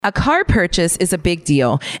A car purchase is a big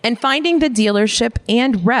deal, and finding the dealership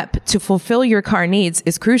and rep to fulfill your car needs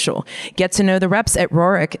is crucial. Get to know the reps at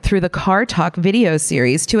Rorick through the Car Talk video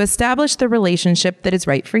series to establish the relationship that is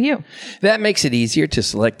right for you. That makes it easier to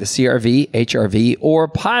select the CRV, HRV, or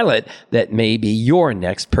Pilot that may be your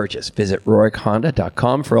next purchase. Visit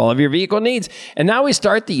RorickHonda.com for all of your vehicle needs. And now we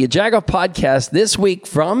start the Jagoff podcast this week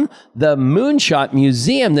from the Moonshot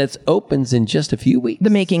Museum that opens in just a few weeks. The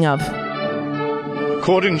making of.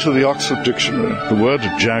 According to the Oxford Dictionary, the word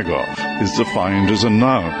jagoff is defined as a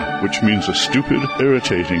noun, which means a stupid,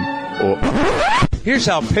 irritating, or... Here's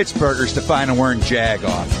how Pittsburghers define a word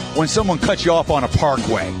jagoff. When someone cuts you off on a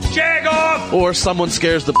parkway. Jag-off! Or someone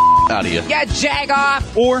scares the out of you. Yeah,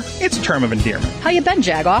 jag-off! Or it's a term of endearment. How you been,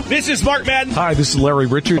 Jagoff? This is Mark Madden. Hi, this is Larry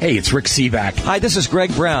Richard. Hey, it's Rick Seaback. Hi, this is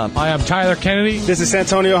Greg Brown. Hi, I'm Tyler Kennedy. This is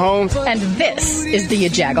Santonio Holmes. And this is the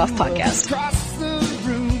Jagoff Podcast.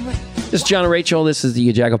 This is John and Rachel. This is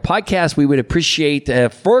the Jagoff Podcast. We would appreciate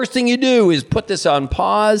first thing you do is put this on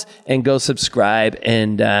pause and go subscribe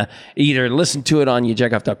and either listen to it on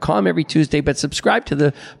yajagoff.com every Tuesday, but subscribe to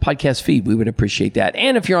the podcast feed. We would appreciate that.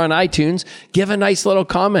 And if you're on iTunes, give a nice little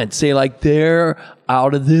comment. Say like, they're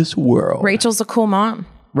out of this world. Rachel's a cool mom.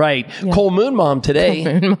 Right. Yeah. Cold Moon Mom today.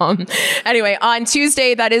 Cold Moon Mom. Anyway, on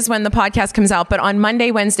Tuesday, that is when the podcast comes out. But on Monday,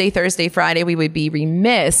 Wednesday, Thursday, Friday, we would be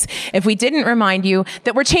remiss if we didn't remind you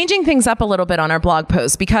that we're changing things up a little bit on our blog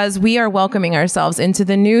post because we are welcoming ourselves into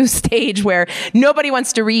the new stage where nobody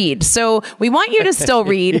wants to read. So we want you to still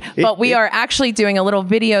read, but we are actually doing a little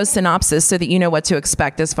video synopsis so that you know what to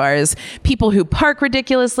expect as far as people who park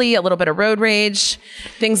ridiculously, a little bit of road rage,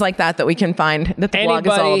 things like that we can find that the blog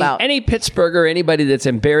is all about. Any Pittsburgher, anybody that's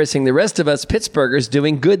embarrassing the rest of us Pittsburghers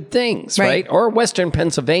doing good things, right? Or Western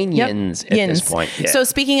Pennsylvanians at this point. Yeah. So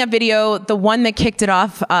speaking of video, the one that kicked it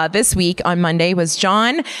off this week on Monday was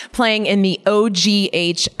John playing in the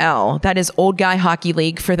OGHL. That is Old Guy Hockey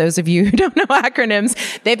League, for those of you who don't know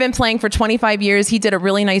acronyms. They've been playing for 25 years. He did a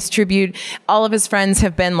really nice tribute. All of his friends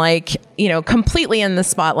have been completely in the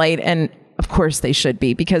spotlight, and of course they should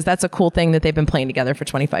be, because that's a cool thing that they've been playing together for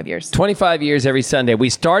 25 years. 25 years every Sunday. We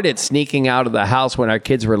started sneaking out of the house when our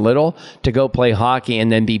kids were little to go play hockey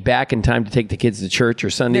and then be back in time to take the kids to church or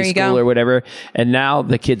Sunday school or whatever. And now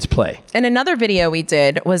the kids play. And another video we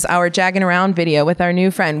did was our Jagging Around video with our new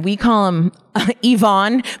friend. We call him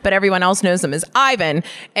Yvonne, but everyone else knows him as Ivan.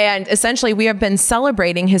 And essentially, we have been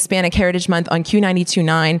celebrating Hispanic Heritage Month on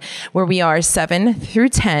Q92.9, where we are 7 through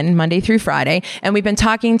 10, Monday through Friday. And we've been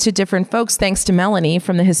talking to different folks, thanks to Melanie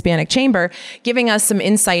from the Hispanic Chamber, giving us some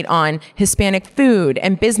insight on Hispanic food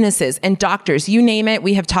and businesses and doctors. You name it,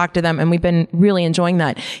 we have talked to them, and we've been really enjoying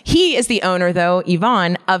that. He is the owner, though,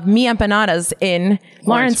 Yvonne, of Mi Empanadas in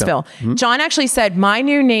Lawrenceville. Mm-hmm. John actually said, my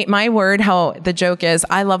new name, my word, how the joke is,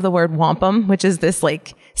 I love the word wampum, which is this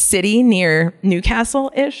city near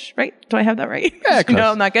Newcastle-ish, right? Do I have that right? Yeah,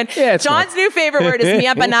 no, I'm not good. Yeah, John's new favorite word is mi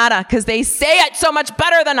empanada because they say it so much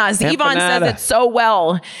better than us. Empanada. Yvonne says it so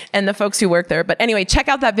well, and the folks who work there. But anyway, check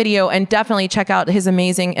out that video and definitely check out his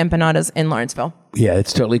amazing empanadas in Lawrenceville. Yeah,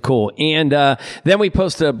 it's totally cool. And then we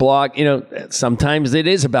posted a blog. Sometimes it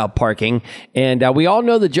is about parking. And we all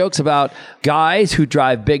know the jokes about guys who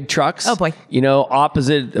drive big trucks. Oh, boy.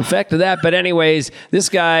 Opposite effect of that. But anyways, this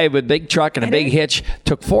guy with big truck and a big hitch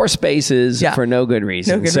took 4 spaces for no good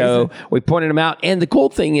reason. We pointed him out. And the cool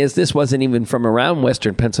thing is this wasn't even from around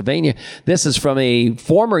Western Pennsylvania. This is from a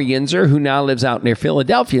former Yinzer who now lives out near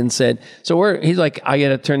Philadelphia and said, he's like, I got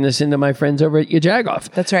to turn this into my friends over at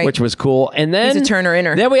Jagoff. That's right. Which was cool. And then he's a turner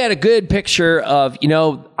inner. Then we had a good picture of,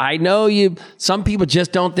 I know some people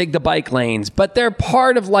just don't dig the bike lanes, but they're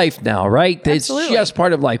part of life now, right? Absolutely. It's just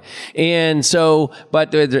part of life. And so, but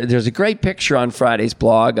there's a great picture on Friday's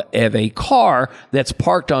blog of a car that's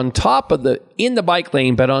parked on top of in the bike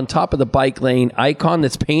lane, but on top of the bike lane icon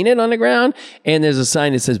that's painted on the ground. And there's a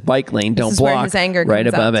sign that says bike lane, don't block. Where his anger right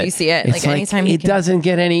comes above out. it. Do you see it? It's anytime it doesn't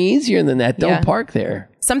get any easier than that. Don't park there.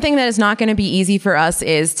 Something that is not going to be easy for us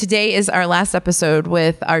is today is our last episode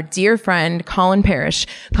with our dear friend, Colin Parrish.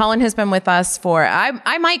 Colin has been with us for,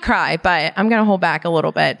 I might cry, but I'm going to hold back a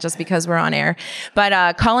little bit just because we're on air.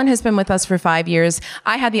 But Colin has been with us for 5 years.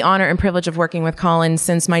 I had the honor and privilege of working with Colin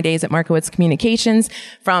since my days at Markowitz Communications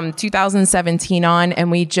from 2017 on.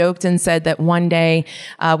 And we joked and said that one day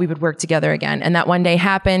we would work together again. And that one day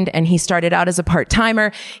happened. And he started out as a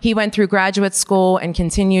part-timer. He went through graduate school and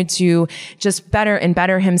continued to just better and better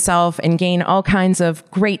better himself and gain all kinds of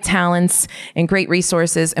great talents and great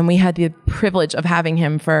resources. And we had the privilege of having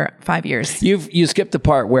him for 5 years. You skipped the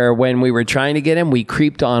part where when we were trying to get him, we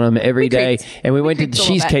creeped on him every day, and we went to the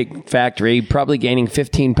Cheesecake Factory, probably gaining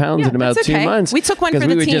 15 pounds in about 2 months. We took one for the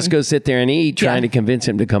because we team. would just go sit there and eat, trying to convince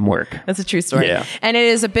him to come work. That's a true story. Yeah. And it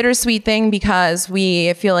is a bittersweet thing because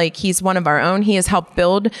we feel like he's one of our own. He has helped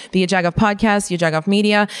build the Yajagoff podcast, Yajagoff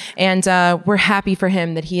Media, and we're happy for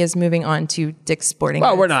him that he is moving on to Dick's Sporting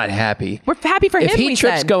Well, Goods. we're not happy. We're happy for him. If he we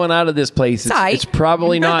trips said. going out of this place, Tight. it's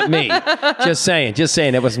probably not me. Just saying.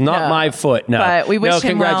 It was not my foot. No. But we wish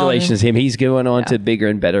him well. Congratulations to him. He's going on to bigger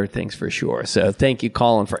and better things for sure. So thank you,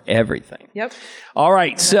 Colin, for everything. Yep. All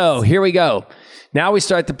right. So here we go. Now we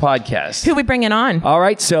start the podcast. Who we bringing on? All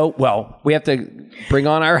right. So, we have to bring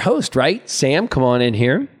on our host, right? Sam, come on in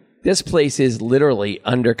here. This place is literally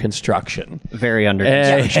under construction. Very under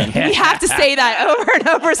construction. We have to say that over and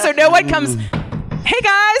over so no one comes, hey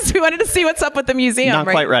guys, we wanted to see what's up with the museum. Not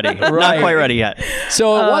quite ready. Not quite ready yet.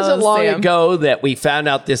 So it wasn't long Sam. ago that we found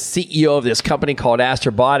out this CEO of this company called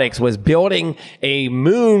Astrobotics was building a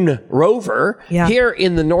moon rover here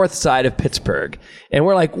in the north side of Pittsburgh. And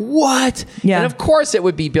we're like, what? Yeah. And of course it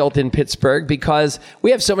would be built in Pittsburgh because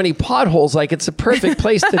we have so many potholes. Like it's a perfect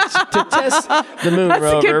place to test the moon That's a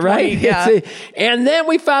rover, good right? point, yeah. And then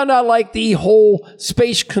we found out like the whole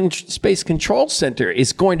space control center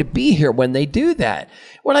is going to be here when they do that.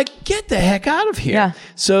 We're like, get the heck out of here. Yeah.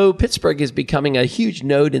 So Pittsburgh is becoming a huge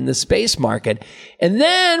node in the space market. And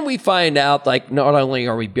then we find out, like, not only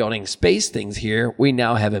are we building space things here, we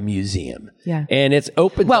now have a museum. Yeah. And it's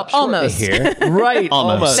open almost. here. Right.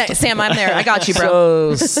 Almost. Sam, I'm there. I got you,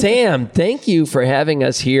 bro. So, Sam, thank you for having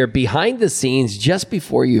us here behind the scenes just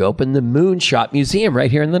before you open the Moonshot Museum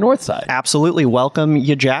right here in the north side. Absolutely. Welcome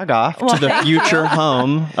Yajagoff to the future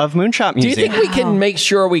home of Moonshot Do you Museum. think we can make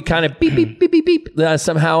sure we kind of beep, beep, beep, beep, beep,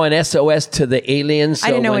 somehow an SOS to the aliens? So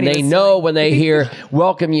I didn't know when what he they was know, doing. when they hear,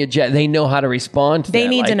 welcome Yajagoff, they know how to respond to They that.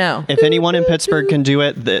 need Like, to know. If anyone in Pittsburgh can do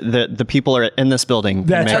it, the people are in this building. Can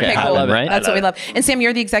make That's it Okay, happen, cool. right? That's what we love. And Sam,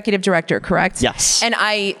 you're the executive director, correct? Yes. And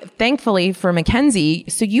I, thankfully for Mackenzie,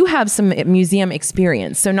 so you have some museum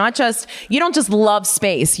experience. So you don't just love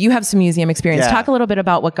space, you have some museum experience. Yeah. Talk a little bit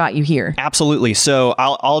about what got you here. Absolutely. So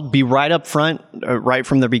I'll be right up front, right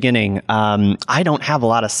from the beginning. I don't have a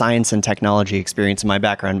lot of science and technology experience in my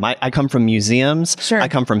background. I come from museums. Sure. I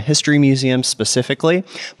come from history museums specifically,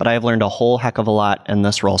 but I have learned a whole heck of a lot in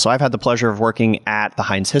this role. So I've had the pleasure of working at the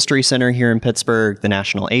Heinz History Center here in Pittsburgh, the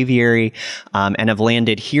National Aviary, and have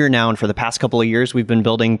landed here now. And for the past couple of years, we've been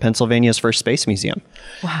building Pennsylvania's first space museum.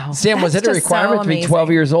 Wow. Sam, was That's it a just requirement so to be amazing.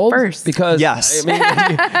 12 years old? First. Because, Yes. I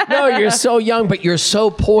mean, no, you're so young, but you're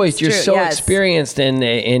so poised. You're true, so yes. experienced. And,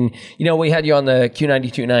 we had you on the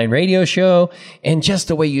Q92.9 radio show and just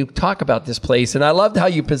the way you talk about this place. And I loved how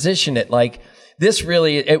you position it. Like, this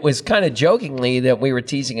really, it was kind of jokingly that we were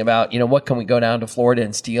teasing about, what can we go down to Florida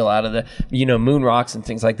and steal out of the, moon rocks and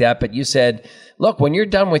things like that. But you said, look, when you're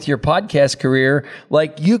done with your podcast career,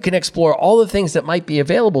 like you can explore all the things that might be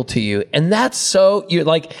available to you. And that's so,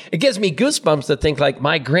 it gives me goosebumps to think like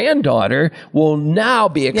my granddaughter will now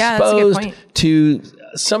be that's a good exposed point. to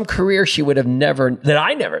some career she would have that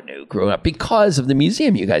I never knew growing up because of the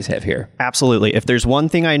museum you guys have here. Absolutely. If there's one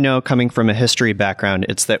thing I know coming from a history background,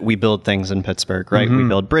 it's that we build things in Pittsburgh, right? We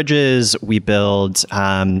build bridges, we build,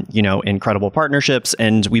 incredible partnerships,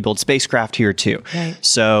 and we build spacecraft here too. Right.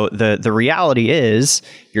 So the reality is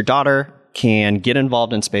your daughter can get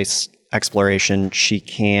involved in space exploration. She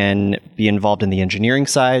can be involved in the engineering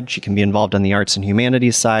side. She can be involved in the arts and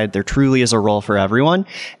humanities side. There truly is a role for everyone.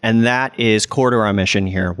 And that is core to our mission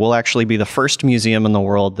here. We'll actually be the first museum in the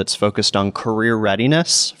world that's focused on career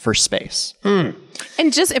readiness for space.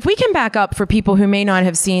 And just if we can back up for people who may not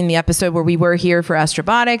have seen the episode where we were here for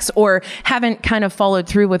Astrobotics or haven't kind of followed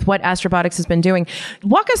through with what Astrobotics has been doing,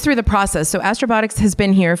 walk us through the process. So Astrobotics has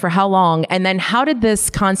been here for how long? And then how did this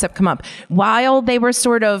concept come up? While they were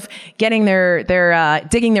sort of getting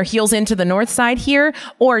digging their heels into the north side here,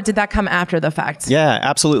 or did that come after the fact? Yeah,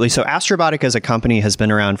 absolutely. So Astrobotic as a company has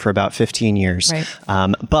been around for about 15 years.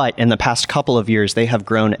 Right. But in the past couple of years, they have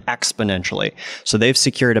grown exponentially. So they've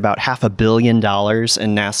secured about $500 million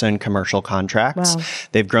in NASA and commercial contracts. Wow.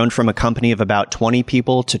 They've grown from a company of about 20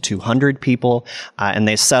 people to 200 people. And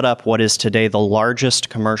they set up what is today the largest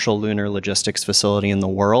commercial lunar logistics facility in the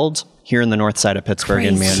world here in the north side of Pittsburgh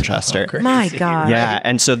in Crazy. Manchester. My God. Yeah,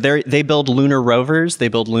 and so they build lunar rovers, they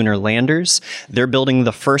build lunar landers. They're building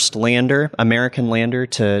the first lander, American lander,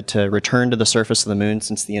 to return to the surface of the moon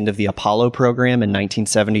since the end of the Apollo program in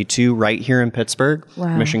 1972, right here in Pittsburgh.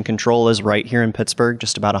 Wow. Mission control is right here in Pittsburgh,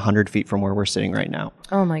 just about 100 feet from where we're sitting right now.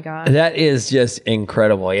 Oh my God. That is just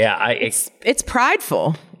incredible. Yeah. It's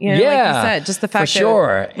prideful. You know, like you said, just the fact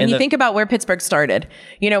that when you think about where Pittsburgh started,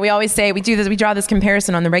 we always say, we draw this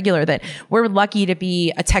comparison on the regular that we're lucky to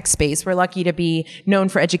be a tech space. We're lucky to be known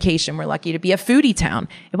for education. We're lucky to be a foodie town.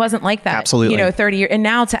 It wasn't like that, Absolutely. 30 years. And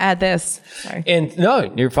now to add this, sorry. And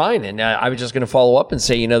no, you're fine. And I was just going to follow up and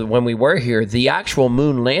say, when we were here, the actual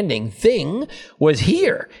moon landing thing was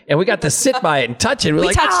here, and we got to sit by it and touch it.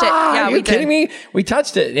 We touched it. Yeah, are you kidding me? We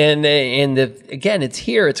touched it, and again, it's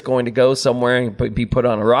here. It's going to go somewhere and be put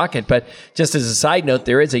on a rocket. But just as a side note,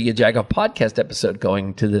 there is a Yajaga podcast episode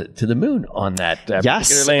going to the moon on that yes,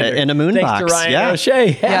 particular lander. In a moon thanks box. to Ryan Yeah.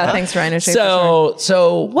 O'Shea. Yeah, thanks Ryan O'Shea. So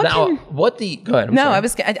Go ahead. I'm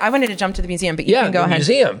I wanted to jump to the museum, but you yeah, can go the ahead.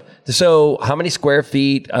 museum. So how many square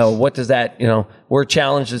feet? What does that, we're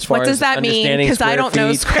challenged as far What as does that mean? understanding 'Cause I square don't know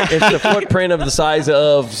feet. square It's the footprint of the size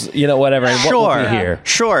of, whatever. And what will be here?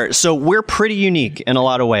 Sure. So we're pretty unique in a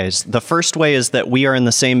lot of ways. The first way is that we are in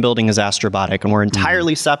the same building as Astrobotic, and we're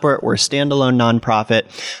entirely separate. We're a standalone nonprofit.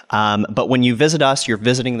 But when you visit us, you're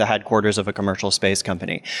visiting the headquarters of a commercial space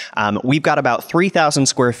company. We've got about 3,000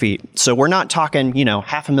 square feet. So we're not talking,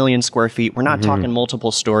 500,000 square feet. We're not talking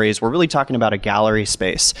multiple stories. We're really talking about a gallery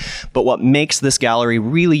space. But what makes this gallery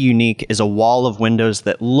really unique is a wall of windows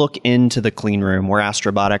that look into the clean room where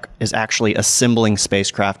Astrobotic is actually assembling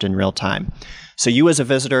spacecraft in real time. So you as a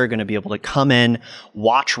visitor are going to be able to come in,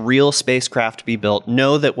 watch real spacecraft be built,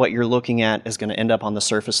 know that what you're looking at is going to end up on the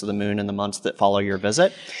surface of the moon in the months that follow your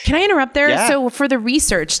visit. Can I interrupt there? Yeah. So for the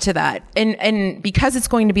research to that, and because it's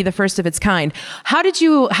going to be the first of its kind, how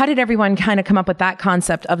did everyone kind of come up with that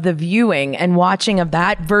concept of the viewing and watching of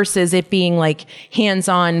that versus it being like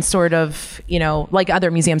hands-on sort of, like other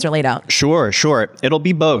museums are laid out? Sure. It'll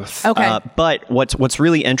be both. Okay. But what's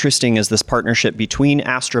really interesting is this partnership between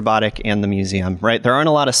Astrobotic and the museum, right? There aren't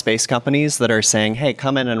a lot of space companies that are saying, hey,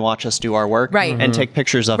 come in and watch us do our work and take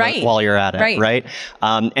pictures of it while you're at it, right?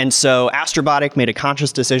 And so Astrobotic made a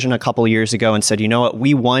conscious decision a couple years ago and said, you know what,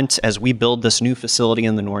 we want, as we build this new facility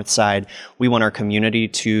in the north side, we want our community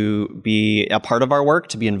to be a part of our work,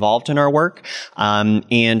 to be involved in our work,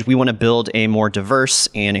 and we want to build a more diverse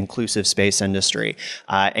and inclusive space industry.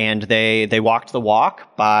 And they walked the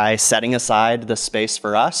walk by setting aside the space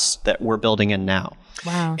for us that we're building in now.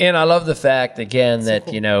 Wow. And I love the fact, again, that,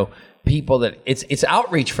 people that it's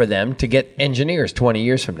outreach for them to get engineers 20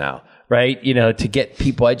 years from now. Right, to get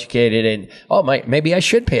people educated and maybe I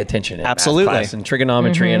should pay attention in Absolutely. math class and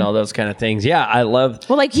trigonometry and all those kind of things. Yeah, I love.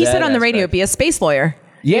 Well, like he that said on the radio, aspect. be a space lawyer.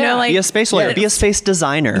 Yeah, be a space lawyer, be a space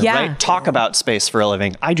designer, Yeah. right? Talk about space for a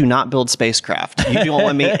living. I do not build spacecraft. You don't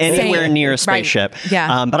want me anywhere near a spaceship. Right.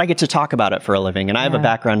 Yeah. But I get to talk about it for a living, and I have a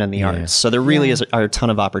background in the arts. So there really is a ton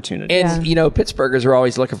of opportunity. And, Pittsburghers are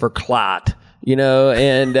always looking for clot, and...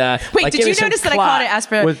 Wait, like, did you notice that I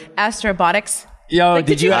called it Astrobotics? Yo,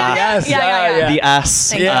 did you have the S? Yeah. The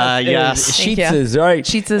S. Yes. Sheets, right?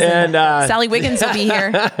 Sheets is and Sally Wiggins will be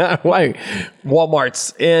here. Why?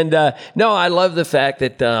 Walmart's. And no, I love the fact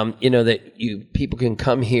that that people can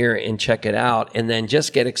come here and check it out and then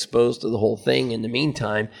just get exposed to the whole thing. In the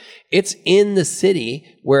meantime, it's in the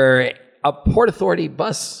city where a Port Authority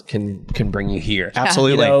bus can bring you here.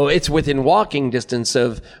 Absolutely. It's within walking distance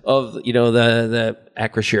of the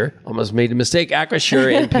Acrisure. Almost made a mistake.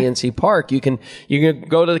 Acrisure and PNC Park. You can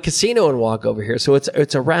go to the casino and walk over here. So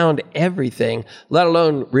it's around everything, let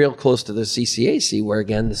alone real close to the CCAC, where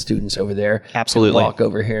again the students over there Absolutely can walk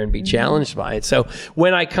over here and be challenged by it. So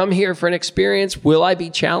when I come here for an experience, will I be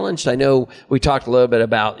challenged? I know we talked a little bit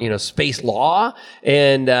about space law,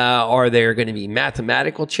 and are there going to be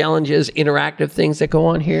mathematical challenges, interactive things that go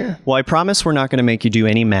on here? Well, I promise we're not going to make you do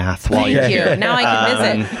any math while you're Thank you. here. Now I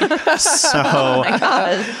can visit. So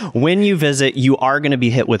when you visit, you are going to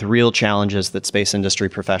be hit with real challenges that space industry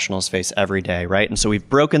professionals face every day, right? And so we've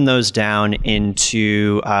broken those down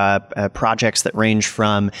into projects that range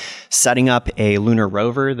from setting up a lunar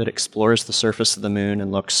rover that explores the surface of the moon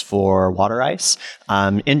and looks for water ice,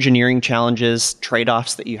 engineering challenges,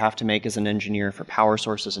 trade-offs that you have to make as an engineer for power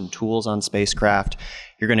sources and tools on spacecraft.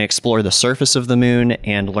 You're going to explore the surface of the moon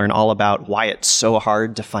and learn all about why it's so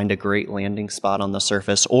hard to find a great landing spot on the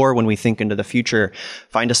surface, or when we think into the future,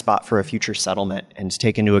 find a spot for a future settlement and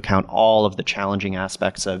take into account all of the challenging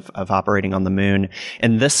aspects of operating on the moon.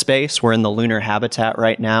 In this space, we're in the lunar habitat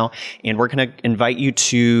right now, and we're going to invite you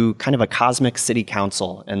to kind of a cosmic city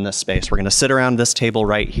council in this space. We're going to sit around this table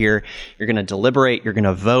right here. You're going to deliberate, you're going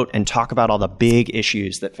to vote, and talk about all the big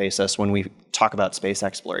issues that face us when we talk about space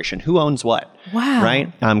exploration. Who owns what? Wow.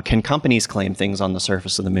 Right? Can companies claim things on the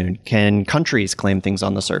surface of the moon? Can countries claim things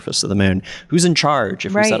on the surface of the moon? Who's in charge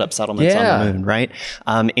if we set up settlements on the moon, right?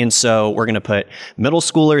 And so we're going to put middle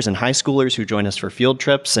schoolers and high schoolers who join us for field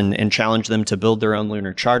trips and challenge them to build their own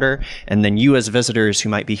lunar charter. And then you as visitors who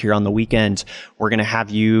might be here on the weekend, we're going to have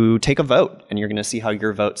you take a vote, and you're going to see how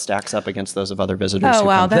your vote stacks up against those of other visitors. Oh,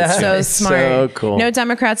 wow. That's so smart. So cool. No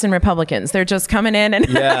Democrats and Republicans. They're just coming in and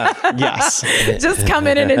Yes. just come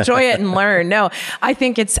in and enjoy it and learn. No, I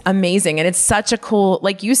think it's amazing. And it's such a cool,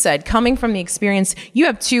 like you said, coming from the experience, you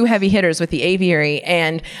have two heavy hitters with the Aviary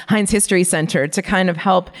and Heinz History Center to kind of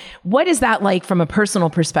help. What is that like from a personal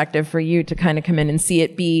perspective for you to kind of come in and see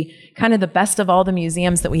it be kind of the best of all the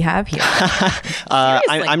museums that we have here?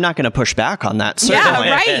 I'm not going to push back on that, certainly.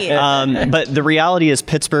 Yeah, right. But the reality is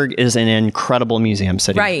Pittsburgh is an incredible museum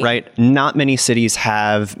city, right? Not many cities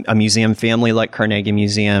have a museum family like Carnegie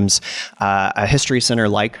Museums, a history center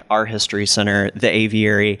like our history center, the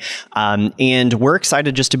Aviary, and we're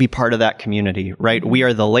excited just to be part of that community, right? We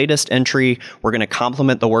are the latest entry. We're going to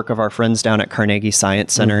complement the work of our friends down at Carnegie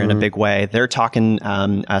Science Center in a big way. They're talking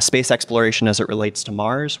space exploration as it relates to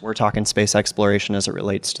Mars. We're talking space exploration as it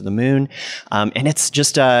relates to the moon. And it's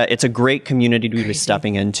just, it's a great community to be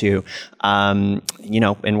stepping into,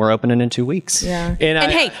 and we're opening in 2 weeks. Yeah.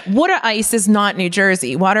 And hey, water ice is not New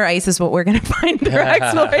Jersey. Water ice is what we're going to find through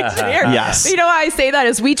exploration here. Yes. You know why I say that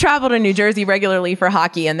is we travel to New Jersey regularly for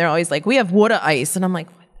hockey, and they're always like, we have water ice. And I'm like,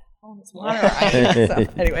 water ice. So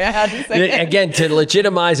anyway, I had to say it. Again, to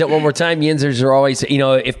legitimize it one more time, Yinzers are always,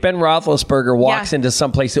 if Ben Roethlisberger walks into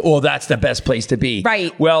some place, that's the best place to be.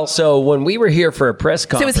 Right. Well, so when we were here for a press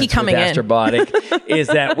conference is he coming with in? Astrobotic, is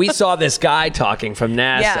that we saw this guy talking from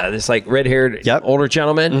NASA, this like red-haired older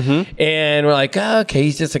gentleman, and we're like, okay,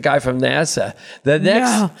 he's just a guy from NASA. The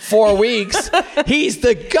next 4 weeks, he's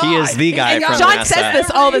the guy. He is the guy from John NASA. says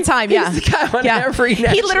this all the time. Yeah. He's the guy on every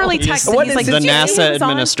national. He literally texts me. He's like, the "Did you see NASA who's on?"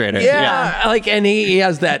 administrator. Yeah, like, and he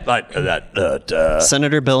has that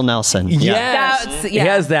Senator Bill Nelson. Yes, he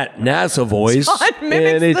has that NASA voice, and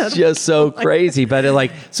mimics it's just so crazy. But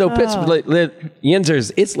Pittsburgh,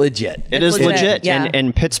 Yinzers, it's legit. It is legit. Yeah.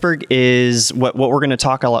 And Pittsburgh is what we're going to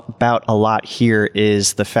talk about a lot here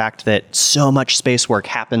is the fact that so much space work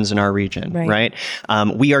happens in our region, right?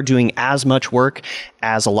 We are doing as much work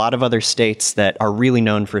as a lot of other states that are really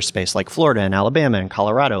known for space, like Florida and Alabama and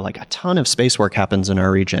Colorado. Like a ton of space work happens in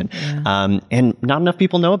our region. And not enough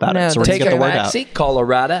people know about it. So we're going to get the word out.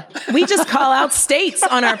 Colorado. We just call out states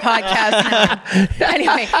on our podcast now.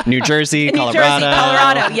 Anyway. New Jersey,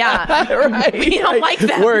 Colorado. Yeah. Right. We don't like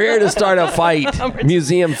that. We're here to start a fight,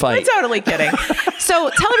 museum fight. We're totally kidding. So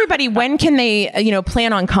tell everybody, when can they,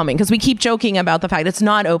 plan on coming? Because we keep joking about the fact it's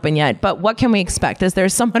not open yet, but what can we expect? Is there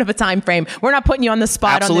somewhat of a time frame? We're not putting you on the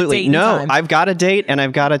spot on the date and time. I've got a date and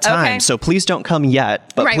I've got a time. Okay. So please don't come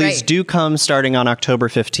yet, but please do come starting on October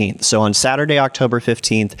 15th. So on Saturday, October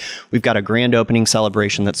 15th, we've got a grand opening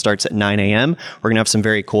celebration that starts at 9 a.m. We're going to have some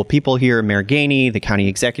very cool people here. Mayor Gainey, the county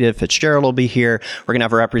executive, Fitzgerald will be here. We're going to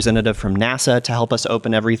have a representative from NASA to help us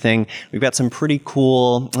open everything. We've got some pretty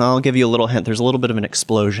cool, I'll give you a little hint. There's a little bit of an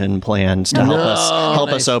explosion planned to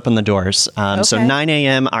help us open the doors. So 9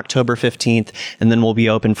 a.m. October 15th, and then we'll be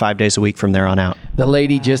open 5 days a week from there on out. The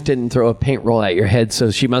lady just didn't throw a paint roll at your head,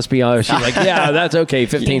 so she must be she's like, yeah, that's okay,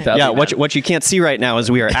 15th. Yeah, what you can't see right now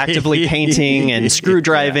is we are actively painting and screw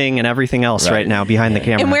driving and everything else right now behind the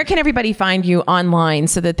camera. And where can everybody find you online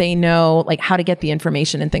so that they know how to get the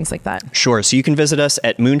information and things like that? Sure. So you can visit us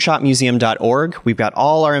at moonshotmuseum.org. We've got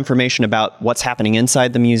all our information about what's happening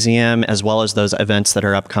inside the museum, as well as those events that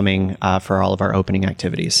are upcoming for all of our opening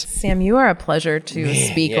activities. Sam, you are a pleasure to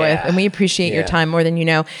speak with, and we appreciate your time more than you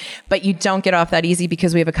know. But you don't get off that easy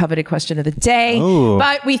because we have a coveted question of the day. Ooh.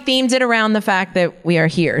 But we themed it around the fact that we are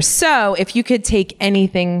here. So if you could take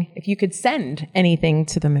anything, if you could send anything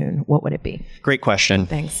to the moon, what would it be? Great question.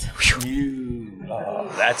 Thanks.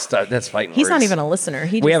 That's fighting He's words. not even a listener.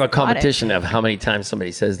 We have a competition of how many times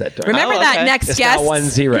somebody says that. Remember that next it's guest. now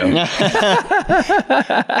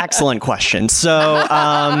 1-0. Excellent question. So,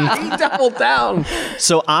 He doubled down.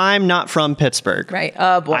 so I'm not from Pittsburgh. Right.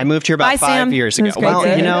 Oh, boy. I moved here about Bye, 5 Sam. years It ago. was great Well,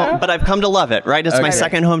 to- but I've come to love it, right? It's my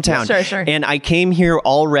second hometown. Sure. And I came here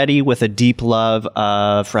already with a deep love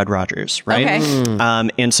of Fred Rogers, right? Okay.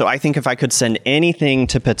 And so I think if I could send anything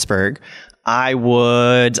to Pittsburgh, I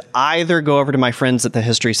would either go over to my friends at the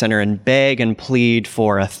History Center and beg and plead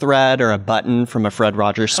for a thread or a button from a Fred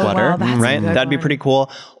Rogers sweater, wow, that's a right? good That'd be one. pretty cool.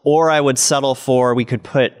 Or I would settle for, we could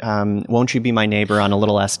put Won't You Be My Neighbor on a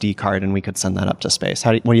little SD card and we could send that up to space.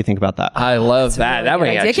 What do you think about that? I love that. That one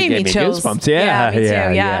actually gave me chills. goosebumps.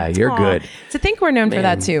 Yeah. You're good. To think we're known for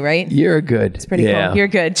that too, right? You're good. It's pretty cool. You're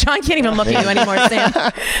good. John can't even look at you anymore,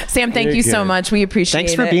 Sam. Sam, thank you so much. We appreciate it.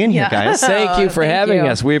 Thanks for being here, guys. Thank you for having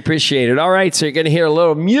us. We appreciate it. All right, so you're going to hear a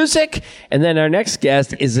little music, and then our next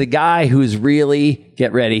guest is a guy who's really,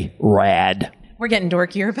 get ready, rad. We're getting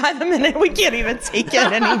dorkier by the minute. We can't even take it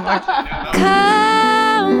anymore.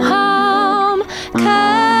 Come home,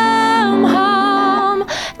 come home,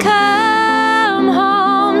 come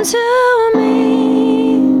home to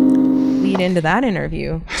me. Lead into that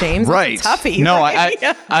interview, James. Right. Toughie. No,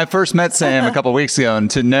 right? I first met Sam a couple of weeks ago, and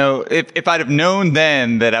to know if I'd have known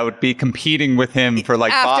then that I would be competing with him for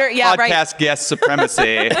like podcast guest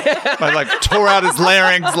supremacy, I like tore out his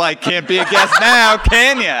larynx like can't be a guest now,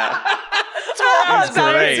 can ya?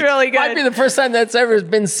 That is really good. Might be the first time that's ever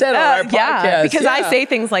been said on our podcast. Yeah, because I say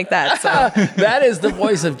things like that. So. That is the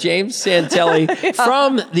voice of James Santelli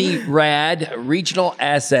from the RAD Regional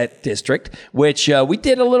Asset District, which we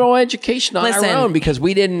did a little education on our own because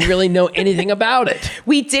we didn't really know anything about it.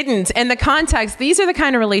 We didn't. And the context, these are the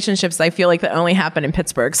kind of relationships I feel like that only happen in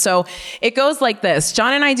Pittsburgh. So it goes like this.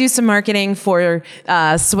 John and I do some marketing for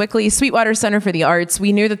Sweetwater Center for the Arts.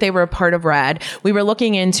 We knew that they were a part of RAD. We were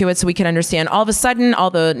looking into it so we could understand. All of a sudden, all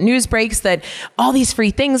the news breaks that all these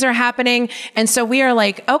free things are happening. And so we are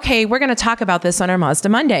like, okay, we're going to talk about this on our Mazda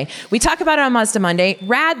Monday. We talk about it on Mazda Monday.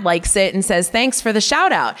 RAD likes it and says, thanks for the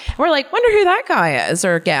shout out. We're like, wonder who that guy is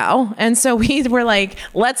or gal. And so we were like,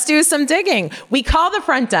 let's do some digging. We call the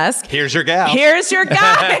front desk. Here's your gal. Here's your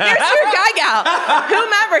guy. Here's your guy, gal.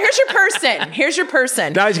 Whomever. Here's your person. Here's your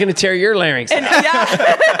person. Now he's going to tear your larynx out.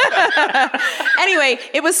 Anyway,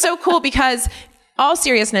 it was so cool because all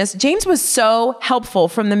seriousness, James was so helpful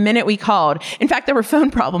from the minute we called. In fact, there were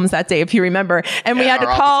phone problems that day, if you remember. And we had to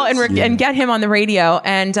call and get him on the radio.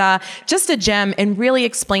 And just a gem and really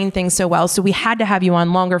explain things so well. So we had to have you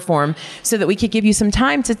on longer form so that we could give you some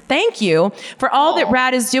time to thank you for all that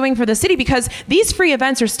RAD is doing for the city. Because these free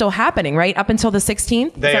events are still happening, right? Up until the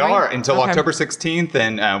 16th? They are until October 16th.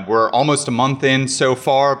 And we're almost a month in so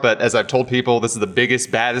far. But as I've told people, this is the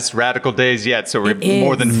biggest, baddest radical days yet. So we're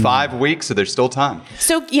more than 5 weeks. So there's still time.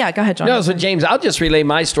 So, yeah, go ahead, John. No, so James, I'll just relay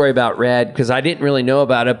my story about RAD because I didn't really know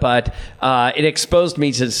about it, but it exposed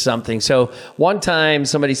me to something. So one time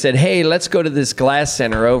somebody said, hey, let's go to this glass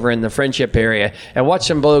center over in the Friendship area and watch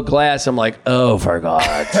them blow glass. I'm like, oh, for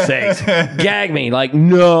God's sakes, gag me. Like,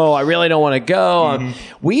 no, I really don't want to go.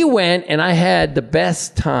 We went and I had the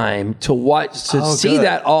best time to watch, see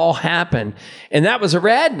that all happen. And that was a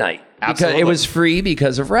RAD night. Because it was free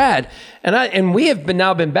because of RAD. And we have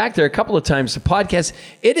now been back there a couple of times to podcast.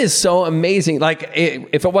 It is so amazing. Like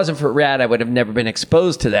if it wasn't for RAD, I would have never been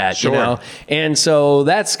exposed to that, you know? And so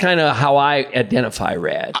that's kind of how I identify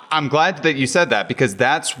RAD. I'm glad that you said that because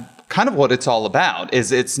that's kind of what it's all about.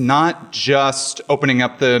 Is it's not just opening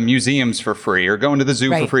up the museums for free or going to the zoo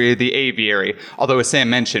for free, the aviary. Although as Sam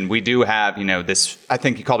mentioned, we do have, this, I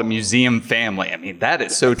think you called it museum family. I mean, that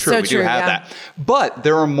is so true. We do have that. But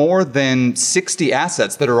there are more than 60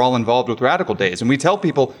 assets that are all involved with Radical Days. And we tell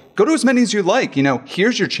people, go to as many as you like.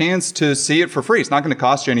 Here's your chance to see it for free. It's not going to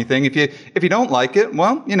cost you anything. If you don't like it,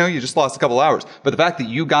 well, you just lost a couple hours. But the fact that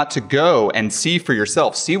you got to go and see for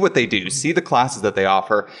yourself, see what they do, see the classes that they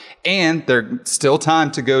offer, and there's still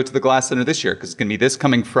time to go to the Glass Center this year because it's going to be this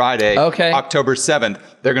coming Friday, October 7th.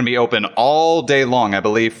 They're going to be open all day long, I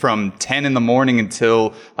believe, from 10 in the morning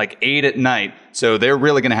until like 8 at night. So they're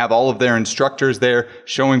really going to have all of their instructors there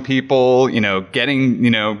showing people, getting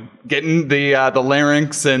the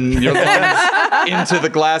larynx and your lungs into the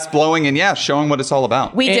glass blowing and showing what it's all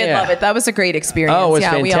about. We did love it. That was a great experience. Oh, it was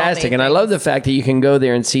fantastic. And I love the fact that you can go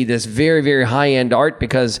there and see this very, very high-end art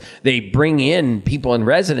because they bring in people in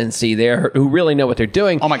residency there who really know what they're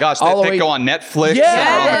doing. Oh my gosh, they go on Netflix and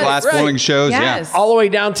all the glass blowing shows. Yes. All the way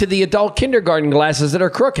down to the adult kindergarten glasses that are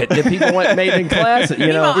crooked that people made in class.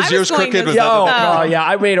 Was yours crooked?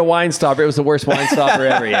 I made a wine stopper. It was the worst wine stopper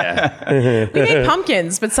ever. We made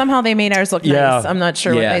pumpkins, but somehow they made ours look nice. I'm not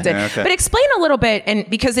sure what they did. Okay. But explain a little bit, and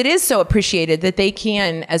because it is so appreciated that they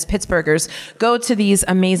can, as Pittsburghers, go to these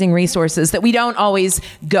amazing resources that we don't always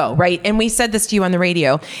go, right? And we said this to you on the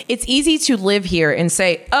radio. It's easy to live here and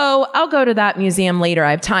say, oh, I'll go to that museum later.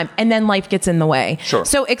 I have time. And then life gets in the way. Sure.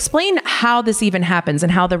 So explain how this even happens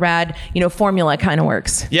and how the RAD, formula kind of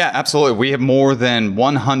works. Yeah, absolutely. We have more than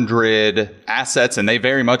 100 assets, and they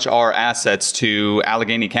very much are assets to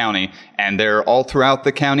Allegheny County. and they're all throughout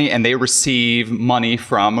the county, and they receive money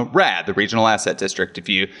from RAD, the Regional Asset District. If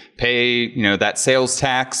you pay, that sales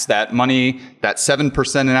tax, that money, that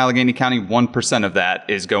 7% in Allegheny County, 1% of that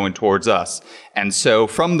is going towards us. And so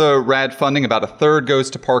from the RAD funding, about a third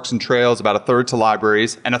goes to parks and trails, about a third to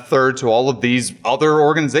libraries, and a third to all of these other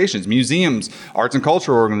organizations, museums, arts and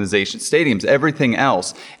cultural organizations, stadiums, everything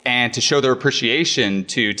else. And to show their appreciation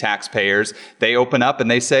to taxpayers, they open up and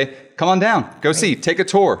they say, come on down, go see, take a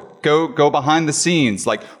tour. Go behind the scenes,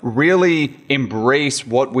 like really embrace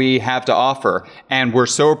what we have to offer. And we're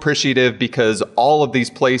so appreciative because all of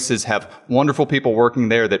these places have wonderful people working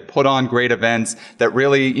there that put on great events that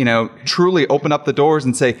really, truly open up the doors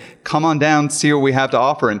and say, come on down, see what we have to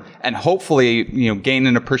offer. And hopefully, gain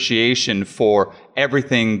an appreciation for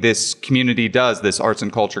everything this community does, this arts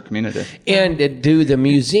and culture community. And do the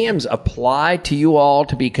museums apply to you all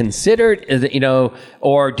to be considered,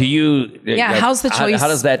 or do you? Yeah, how's the choice? How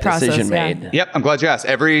does that decision process, made? Yep, I'm glad you asked.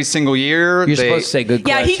 Every single year, You're supposed to say good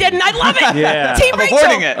question. Yeah, he didn't. I love it. Yeah. Team I'm Rachel.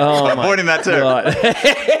 avoiding it. Oh, I'm avoiding that too.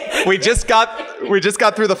 We just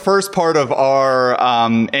got through the first part of our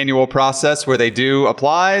annual process where they do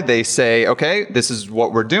apply. They say, okay, this is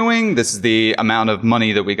what we're doing. This is the amount of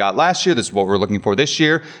money that we got last year. This is what we're looking for this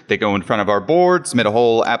year. They go in front of our board, submit a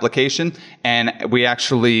whole application, and we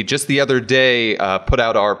actually just the other day put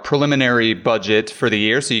out our preliminary budget for the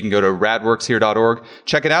year. So you can go to radworkshere.org,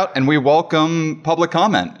 check it out, and we welcome public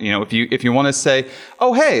comment. If you want to say,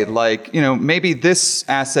 oh hey, maybe this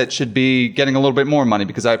asset should be getting a little bit more money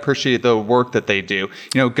because I appreciate the work that they do.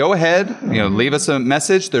 Go ahead, leave us a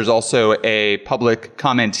message. There's also a public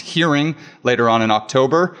comment hearing later on in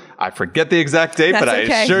October. I forget the exact date, but I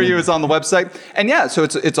assure you it's on the website. And yeah, so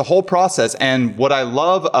it's a whole process. And what I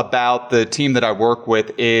love about the team that I work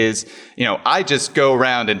with is, I just go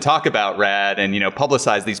around and talk about RAD and,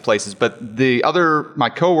 publicize these places. But my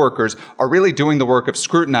coworkers are really doing the work of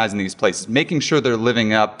scrutinizing these places, making sure they're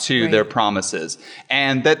living up to their promises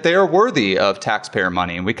and that they're worthy of taxpayer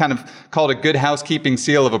money. And we kind of call it a good housekeeping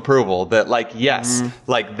seal of approval that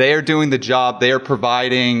they're doing the job, they're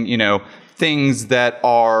providing, things that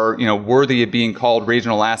are, worthy of being called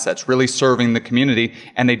regional assets, really serving the community.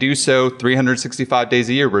 And they do so 365 days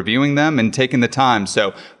a year, reviewing them and taking the time.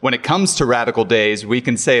 So when it comes to Radical Days, we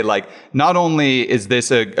can say, not only is this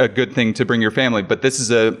a good thing to bring your family, but this is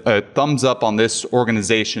a thumbs up on this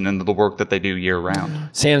organization and the work that they do year round.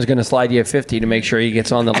 Sam's going to slide you a 50 to make sure he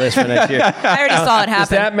gets on the list for next year. I already saw it happen. Does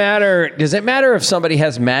that matter? Does it matter if somebody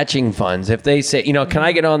has matching funds? If they say, can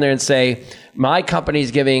I get on there and say, my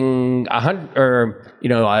company's giving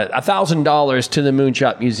 $1,000 to the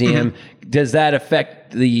Moonshot Museum. Does that affect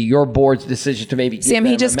your board's decision to maybe? Sam,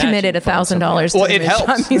 he just committed $1,000. Well, it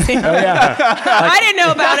helps. Museum. Oh, yeah. I didn't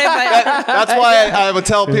know about it, but that's why I would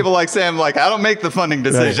tell people like Sam, I don't make the funding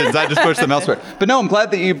decisions. I just push them elsewhere. But no, I'm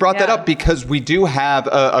glad that you brought that up because we do have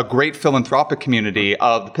a great philanthropic community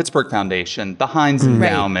of the Pittsburgh Foundation, the Heinz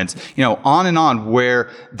Endowments, on and on, where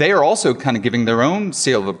they are also kind of giving their own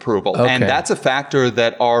seal of approval. Okay. And that's a factor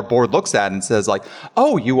that our board looks at and says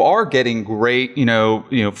oh, you are getting great,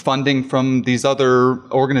 funding from these other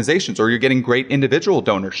organizations, or you're getting great individual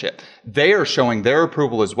donorship. They are showing their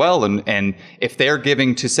approval as well. And if they're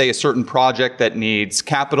giving to, say, a certain project that needs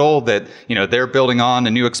capital, that, they're building on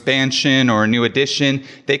a new expansion or a new addition,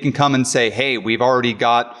 they can come and say, hey, we've already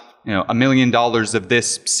got, $1 million of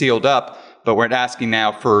this sealed up, but we're asking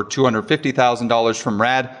now for $250,000 from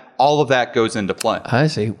RAD. All of that goes into play. I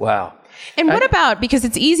see. Wow. And what about, because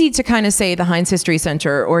it's easy to kind of say the Heinz History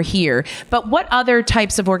Center or here, but what other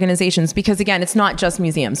types of organizations? Because again, it's not just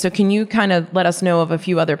museums. So can you kind of let us know of a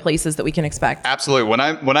few other places that we can expect? Absolutely.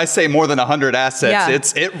 When I say more than 100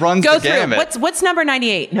 assets, it runs the gamut. What's number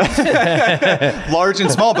 98? No. Large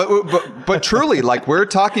and small, but truly, we're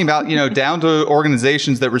talking about, down to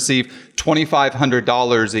organizations that receive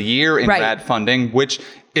 $2,500 a year in RAD funding, which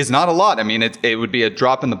is not a lot. I mean, it would be a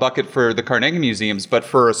drop in the bucket for the Carnegie Museums, but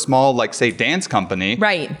for a small, say, dance company,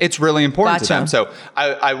 it's really important to them. So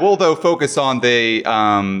I will, though, focus on the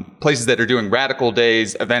places that are doing Radical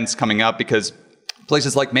Days events coming up, because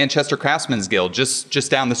places like Manchester Craftsmen's Guild, just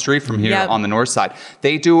down the street from here on the north side,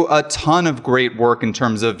 they do a ton of great work in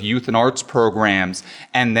terms of youth and arts programs,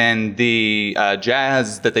 and then the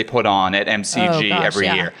jazz that they put on at MCG every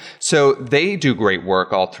year. So they do great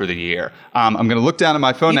work all through the year. I'm going to look down at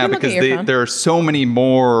my phone now because there are so many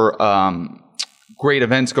more great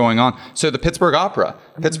events going on. So the Pittsburgh Opera.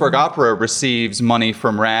 Pittsburgh Opera receives money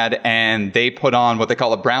from RAD, and they put on what they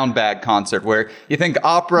call a brown bag concert, where you think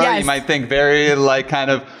opera, you might think very like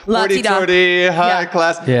kind of hoity-toity, high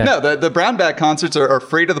class. Yeah. No, the brown bag concerts are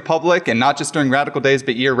free to the public, and not just during Radical Days,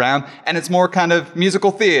 but year round. And it's more kind of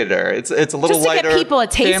musical theater. It's a little just to lighter. Get people a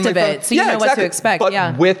taste of it, so you know what to expect.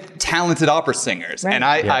 But with talented opera singers. Right. And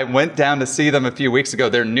I went down to see them a few weeks ago.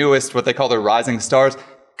 Their newest, what they call their Rising Stars.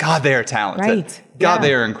 God, they are talented. Right. God,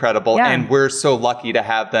 they are incredible. Yeah. And we're so lucky to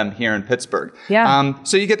have them here in Pittsburgh. Yeah.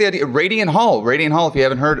 So you get the idea. Radiant Hall, if you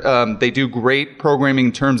haven't heard, they do great programming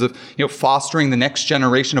in terms of, fostering the next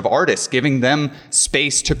generation of artists, giving them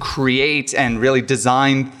space to create and really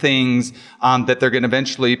design things that they're going to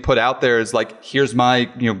eventually put out there as like, here's my,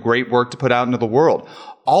 great work to put out into the world.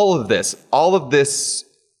 All of this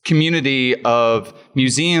community of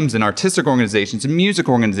museums and artistic organizations and music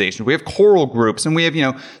organizations. We have choral groups, and we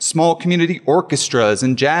have, small community orchestras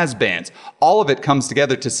and jazz bands. All of it comes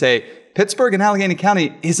together to say, Pittsburgh and Allegheny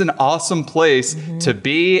County is an awesome place to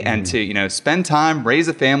be and to, spend time, raise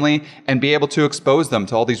a family, and be able to expose them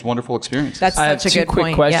to all these wonderful experiences. That's I have such a good two quick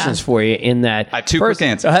point. questions for you in that. I have two quick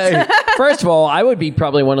answers. First of all, I would be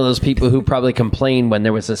probably one of those people who probably complained when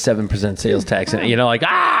there was a 7% sales tax. And, what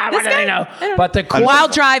do I know? But the cool, while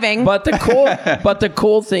driving. But the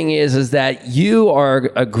cool thing is that you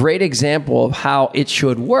are a great example of how it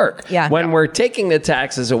should work. Yeah. When we're taking the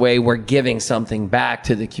taxes away, we're giving something back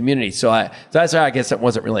to the community. So that's why I guess that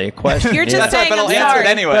wasn't really a question. You're just saying, but I'll I'm answer sorry. it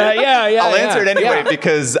anyway. I'll answer it anyway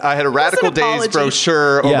because I had a Radical Days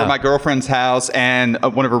brochure over my girlfriend's house, and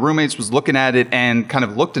one of her roommates was looking at it and kind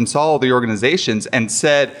of looked and saw all the organizations and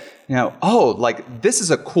said, this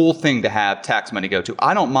is a cool thing to have tax money go to.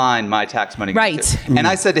 I don't mind my tax money going to. And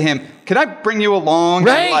I said to him, can I bring you along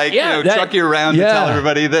and truck you around to tell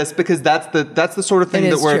everybody this? Because that's the sort of thing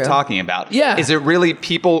that we're talking about. Yeah. Is it really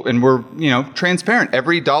people, and we're, transparent.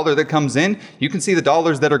 Every dollar that comes in, you can see the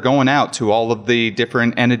dollars that are going out to all of the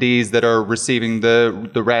different entities that are receiving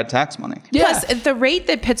the RAD tax money. Yeah. Plus, the rate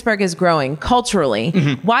that Pittsburgh is growing culturally,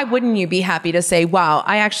 why wouldn't you be happy to say, wow,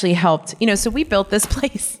 I actually helped, so we built this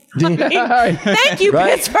place. Thank you,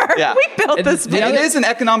 Pittsburgh. Yeah. We built this place. It is an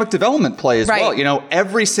economic development play as well.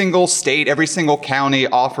 Every single state, every single county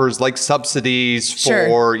offers like subsidies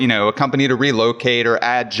for, a company to relocate or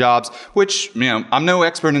add jobs, which, I'm no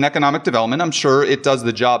expert in economic development. I'm sure it does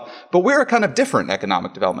the job, but we're a kind of different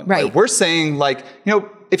economic development play. We're saying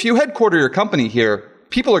if you headquarter your company here,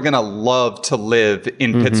 people are going to love to live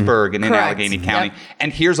in Pittsburgh and in Allegheny County. Yep.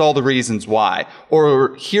 And here's all the reasons why.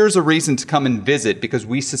 Or here's a reason to come and visit because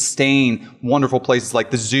we sustain wonderful places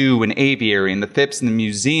like the zoo and aviary and the FIPS and the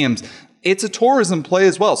museums. It's a tourism play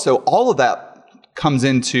as well. So all of that comes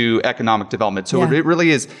into economic development. So it really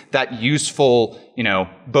is that useful,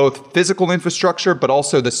 both physical infrastructure, but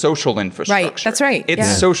also the social infrastructure. Right. That's right. It's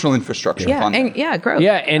social infrastructure funding. And growth.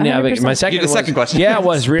 Yeah. And my second question.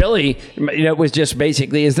 Was really, it was just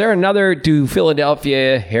basically, is there another, do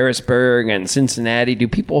Philadelphia, Harrisburg, and Cincinnati,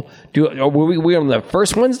 were we one of the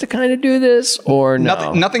first ones to kind of do this or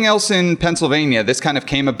no? Nothing else in Pennsylvania. This kind of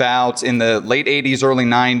came about in the late 80s, early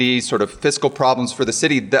 90s, sort of fiscal problems for the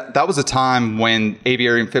city. That was a time when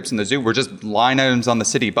aviary and FIPS and the zoo were just line items on the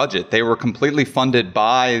city budget. They were completely funded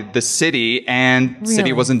by the city, and the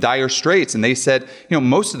city was in dire straits. And they said,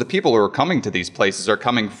 most of the people who are coming to these places are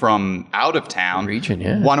coming from out of town. Region,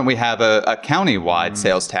 yeah. Why don't we have a county-wide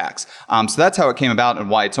sales tax? So that's how it came about and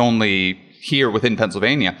why it's only here within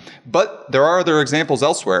Pennsylvania. But there are other examples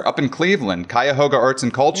elsewhere. Up in Cleveland, Cuyahoga Arts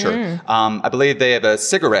and Culture. I believe they have a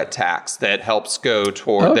cigarette tax that helps go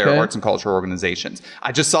toward their arts and culture organizations.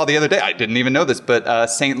 I just saw the other day, I didn't even know this, but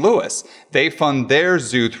St. Louis, they fund their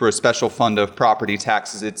zoo through a special fund of property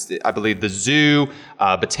taxes. It's, I believe, the zoo,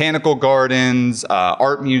 botanical gardens,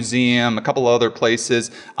 art museum, a couple other places.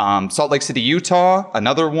 Salt Lake City, Utah,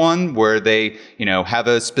 another one where they, have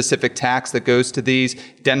a specific tax that goes to these.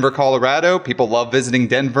 Denver, Colorado, people love visiting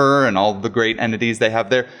Denver and all the great entities they have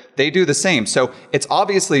there. They do the same. So it's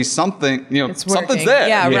obviously something, something's there.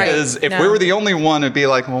 Yeah, because if we were the only one, it'd be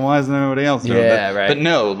like, well, why isn't anybody else doing that? Right. But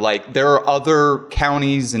no, there are other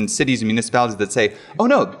counties and cities and municipalities that say, oh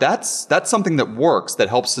no, that's something that works, that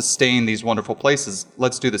helps sustain these wonderful places.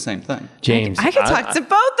 Let's do the same thing. James. I could talk to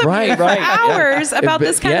both of Right, you for right. hours about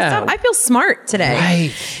this kind Yeah. of stuff. I feel smart today.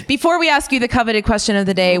 Right. Before we ask you the coveted question of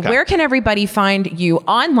the day, where can everybody find you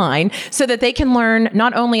online so that they can learn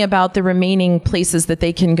not only about the remaining places that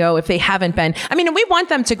they can go if they haven't been? I mean, we want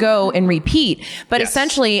them to go and repeat, but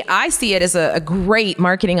essentially I see it as a great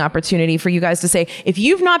marketing opportunity for you guys to say, if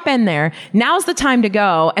you've not been there, now's the time to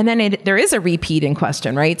go. And then there is a repeat in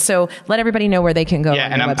question, right? So let everybody know where they can go. Yeah,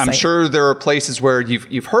 and I'm sure there are places where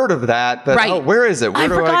you've heard of that, but where is it? Where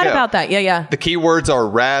do I forgot go? about that. Yeah. The keywords are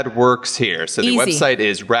RadWorks Here. So the Easy. website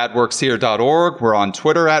is radworkshere.org. We're on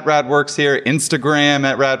Twitter at RadWorks Here, Instagram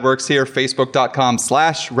at RadWorks Here,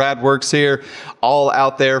 Facebook.com/RadWorks Here. All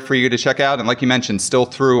out there for you to check out. And like you mentioned, still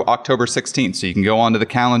through October 16th. So you can go onto the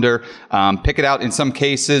calendar, pick it out. In some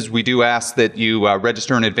cases, we do ask that you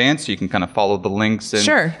register in advance so you can kind of follow the links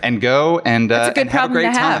and go. And that's a good problem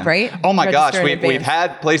to have, right? Oh my gosh. Register in We've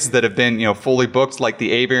had places that have been, fully booked, like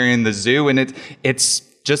the aviary and the zoo. And it's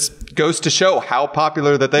just goes to show how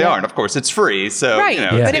popular that they are. And of course, it's free. So,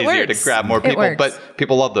 it's easier to grab more people. But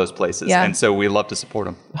people love those places. Yeah. And so we love to support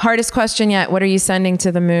them. Hardest question yet. What are you sending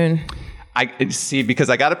to the moon? I see, because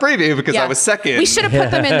I got a preview because I was second. We should have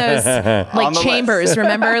put them in those chambers.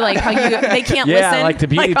 Remember, like how they can't listen. Yeah, like the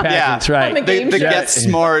beauty pageants, right? The Get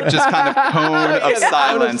Smart, just kind of cone of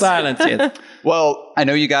silence. Yes. Well, I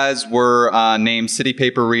know you guys were named City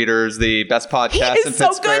Paper Readers, the best podcast in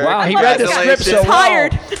Pittsburgh. So good. Wow, he read the script so well.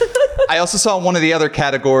 I also saw one of the other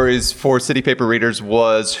categories for City Paper Readers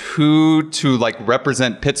was who to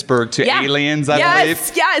represent Pittsburgh to aliens, I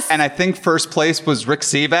believe. Yes. And I think first place was Rick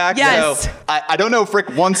Seaback. Yes. So I don't know if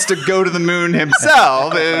Rick wants to go to the moon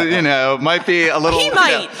himself. Might be a little. He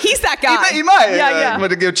might. He's that guy. He might. Yeah.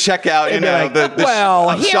 Want to go check out, here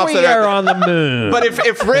shops we are on the moon. But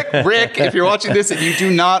if Rick, if you're watching this and you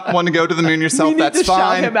do not want to go to the moon yourself, that's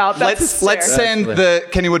fine. Him out. That's let's send the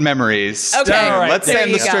Kennywood Memories. Okay. Right. Let's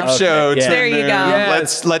send the strip show to the There you moon. go.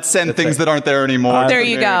 Yes. Let's send things that aren't there anymore. There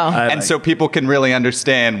you go. And so people can really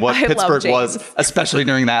understand what Pittsburgh was, especially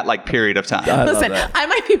during that period of time. Listen, I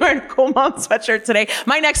might be wearing a Cool Mom sweatshirt today.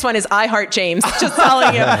 My next one is I Heart James. Just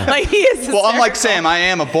telling you, he is. Well, unlike Sam, I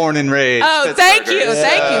am a born and raised. Oh, thank you.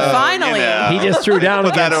 Finally, he just threw down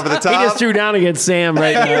against that over the top. He just threw down against Sam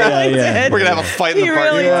right now. Did. We're gonna have a fight in the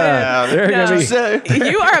park. Really did.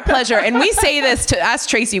 You are a pleasure, and we say this to ask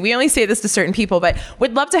Tracy. We only say this to certain people, but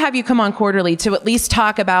would love to have you come on quarterly to at least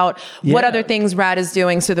talk about what other things Rad is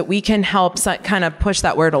doing, so that we can help kind of push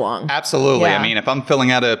that word along. Absolutely. Yeah. I mean, if I'm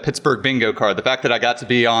filling out a Pittsburgh bingo card, the fact that I got to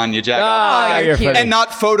be on You Jag and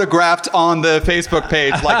not photographed on the Facebook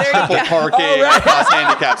page like triple parking across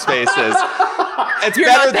handicap spaces. It's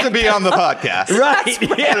better to be on the podcast.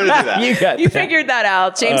 Right. You figured that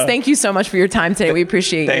out. James, thank you so much for your time today. We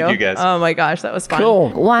appreciate you. Thank you, guys. Oh my gosh, that was fun. Cool.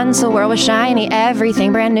 Once the world was shiny,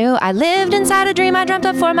 everything brand new. I lived inside a dream I dreamt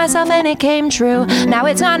up for myself and it came true. Now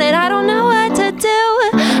it's gone and I don't know what to do.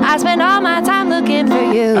 I spend all my time looking for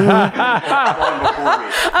you.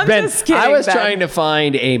 I'm Ben, just kidding, I was Ben. trying to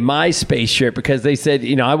find a MySpace shirt because they said,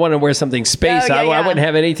 I want to wear something space. I wouldn't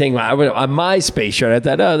have anything. A MySpace shirt. I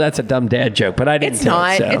thought, that's a dumb dad joke, but I didn't. It's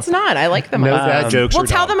not. It's not. I like them. No dad jokes. Well,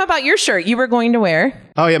 tell them about your shirt you were going to wear.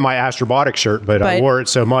 Oh yeah, my astrobotic shirt, but I wore it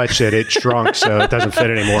so much that it shrunk, so it doesn't fit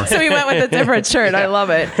anymore. So we went with a different shirt. I love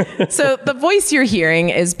it. So the voice you're hearing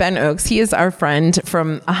is Ben Oakes. He is our friend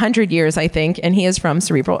from 100 years, I think, and he is from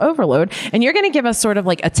Cerebral Overload. And you're going to give us sort of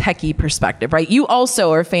like a techie perspective, right? You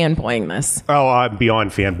also are fanboying this. Oh, I'm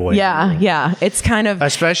beyond fanboy. Yeah. It's kind of...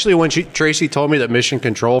 Especially when Tracy told me that mission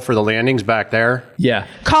control for the landing's back there. Yeah.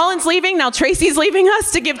 Colin's leaving. Now Tracy's leaving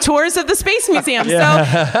us to give tours of the Space Museum.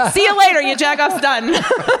 So see you later. You jagoff's done.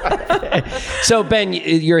 So Ben,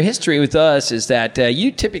 your history with us is that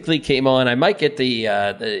you typically came on. I might get the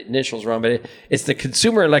initials wrong, but it's the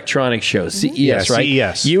Consumer Electronics Show, CES, right?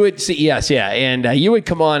 CES. You would CES, and you would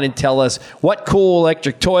come on and tell us what cool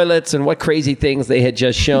electric toilets and what crazy things they had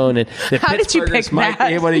just shown, and that How did you pick Pittsburghers might that?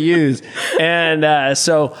 be able to use. And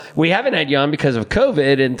so we haven't had you on because of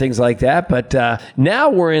COVID and things like that. But now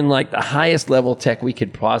we're in like the highest level tech we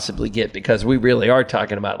could possibly get because we really are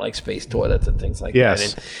talking about like space toilets and things like that.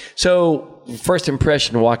 And so first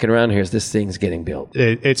impression walking around here is this thing's getting built.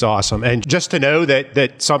 It's awesome. And just to know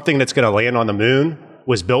that something that's going to land on the moon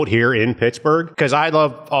was built here in Pittsburgh, because I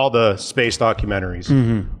love all the space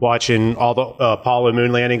documentaries, watching all the Apollo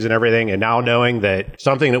moon landings and everything, and now knowing that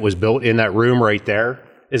something that was built in that room right there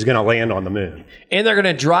is going to land on the moon. And they're going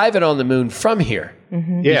to drive it on the moon from here.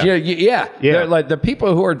 Mm-hmm. Yeah. They're like the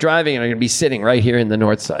people who are driving it are going to be sitting right here in the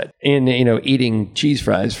north side and eating cheese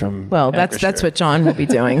fries from. Well, that's what John will be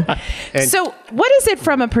doing. So, what is it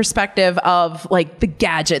from a perspective of like the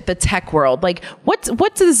gadget, the tech world? Like,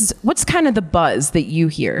 what's kind of the buzz that you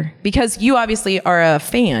hear? Because you obviously are a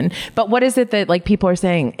fan, but what is it that like people are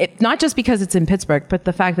saying? Not just because it's in Pittsburgh, but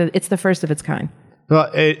the fact that it's the first of its kind. Well,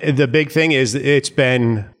 the big thing is it's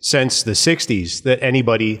been since the 60s that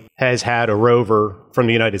anybody has had a rover from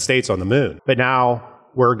the United States on the moon. But now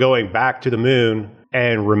we're going back to the moon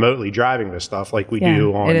and remotely driving this stuff like we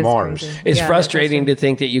do on Mars. Crazy. It's frustrating to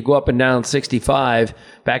think that you go up and down 65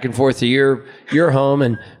 back and forth to your home,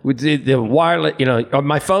 and with the wireless,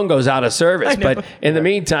 my phone goes out of service. But in the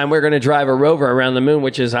meantime, we're going to drive a rover around the moon,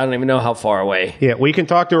 which is, I don't even know how far away. Yeah, we can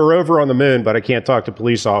talk to a rover on the moon, but I can't talk to a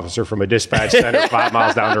police officer from a dispatch center 5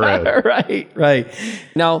 miles down the road. Right.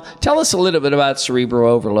 Now, tell us a little bit about cerebral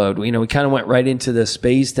overload. We kind of went right into the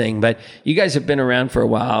space thing, but you guys have been around for a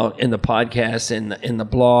while in the podcast and in the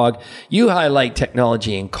blog. You highlight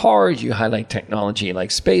technology in cars. You highlight technology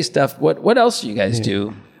like space stuff. What else do you guys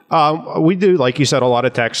do? We do, like you said, a lot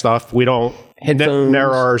of tech stuff. We don't Headphones.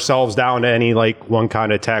 narrow ourselves down to any like one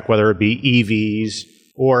kind of tech, whether it be EVs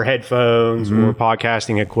or headphones or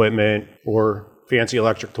podcasting equipment or fancy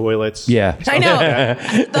electric toilets. Yeah. I know.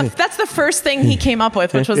 That's the first thing he came up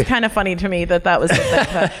with, which was kind of funny to me that was the thing,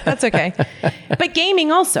 but that's okay. But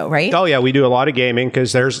gaming also, right? Oh yeah, we do a lot of gaming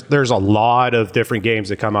because there's a lot of different games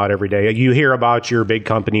that come out every day. You hear about your big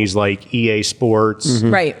companies like EA Sports,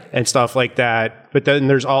 Right, and stuff like that. But then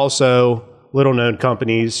there's also little known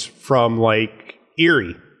companies from like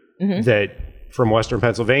Erie from Western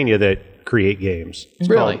Pennsylvania that create games. It's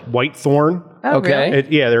Really? called Whitethorn. Oh, Okay.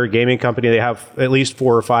 really? They're a gaming company. They have at least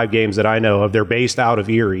 4 or 5 games that I know of. They're based out of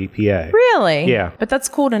Erie, PA. Really? Yeah. But that's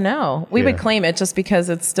cool to know. We would claim it just because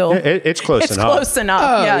it's still... It's close it's enough. close enough.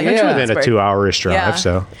 Oh, yeah. yeah. It's It's within a 2-hour-ish drive,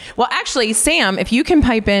 so. Well, actually, Sam, if you can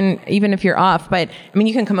pipe in, even if you're off, but I mean,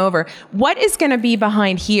 you can come over. What is going to be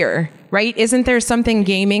behind here, right? Isn't there something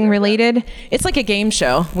gaming related? It's like a game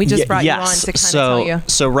show. We just brought you on to kind of tell you.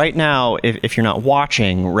 So right now, if you're not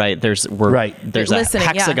watching, right, there's a Listening,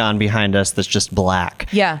 hexagon behind us that's just black.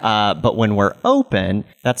 Yeah. But when we're open,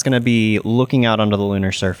 that's going to be looking out onto the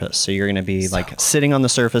lunar surface. So you're going to be sitting on the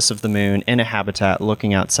surface of the moon in a habitat,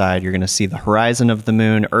 looking outside. You're going to see the horizon of the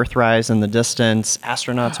moon, Earthrise in the distance,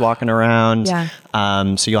 astronauts walking around. Yeah.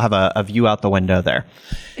 So you'll have a view out the window there.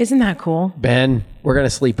 Isn't that cool? Ben, we're going to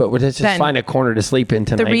sleep, but let's just find a corner to sleep in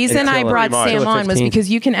tonight. The reason I brought Sam on was because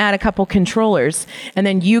you can add a couple controllers and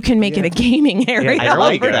then you can make it a gaming area. I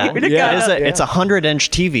like for that. you to go. It's a 100-inch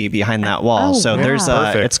TV behind that wall. Oh, so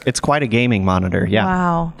wow. there's it's quite a gaming monitor. Yeah.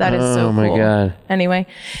 Wow, that is so cool. Oh my God. Anyway,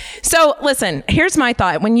 so listen, here's my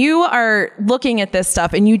thought. When you are looking at this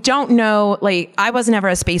stuff and you don't know, like, I was never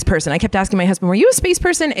a space person. I kept asking my husband, were you a space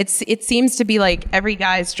person? It seems to be like every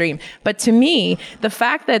guy's dream. But to me, the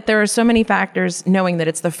fact that there are so many factors, knowing that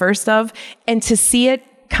it's the first of, and to see it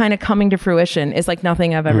kind of coming to fruition is like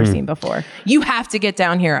nothing I've ever seen before. You have to get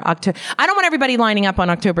down here. I don't want everybody lining up on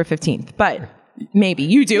October 15th, but maybe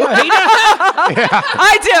you do. Right?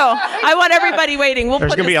 I do. I want everybody waiting.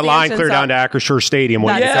 There's going to be a line clear down to Acrisure Stadium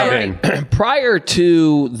when you come in. Prior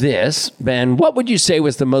to this, Ben, what would you say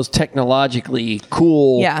was the most technologically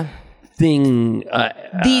cool thing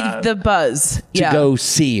the buzz to go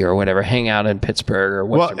see or whatever, hang out in Pittsburgh or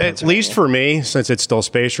Western Well, at least for me, since it's still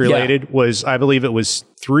space related, I believe it was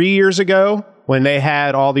 3 years ago when they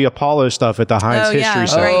had all the Apollo stuff at the Heinz History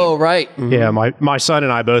Center. Oh, right. Mm-hmm. Yeah, my son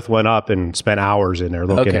and I both went up and spent hours in there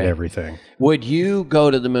looking at everything. Would you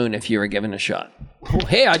go to the moon if you were given a shot?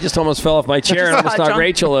 Hey, I just almost fell off my chair and almost knocked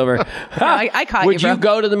Rachel over. I caught would you, bro. you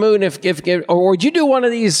go to the moon if or would you do one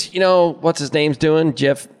of these, what's his name's doing?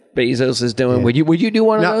 Jeff Bezos is doing. Would you do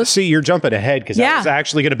one of those? See, you're jumping ahead because that was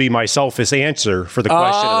actually going to be my selfish answer for the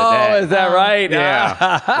question of the day. Oh, is that right?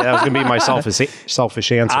 Yeah. That was going to be my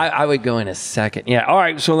selfish answer. I would go in a second. Yeah. All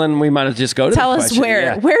right. So then we might as just go to Tell the us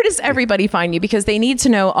question. where does everybody find you? Because they need to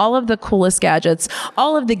know all of the coolest gadgets,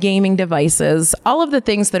 all of the gaming devices, all of the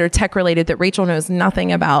things that are tech related that Rachel knows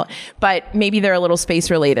nothing about, but maybe they're a little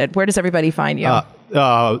space related. Where does everybody find you?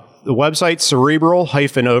 The website's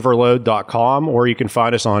cerebral-overload.com, or you can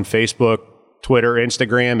find us on Facebook, Twitter,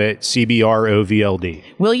 Instagram at CBROVLD.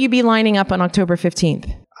 Will you be lining up on October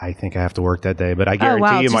 15th? I think I have to work that day, but I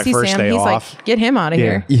guarantee you my first day He's off. Like, get him out of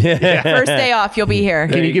here. Yeah. First day off, you'll be here.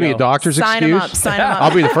 Can you give me a doctor's Sign excuse? him up. Sign him up.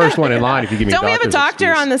 I'll be the first one in line if you give me a doctor's excuse. Don't we have a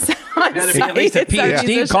doctor on Gotta be at least a site. It's our PhD.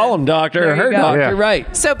 musician. Call him doctor There or you her go. doctor, Yeah.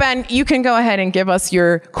 right? So Ben, you can go ahead and give us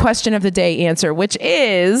your question of the day answer, which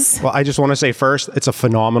is Well, I just want to say first, it's a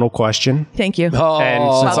phenomenal question. thank you. Oh, And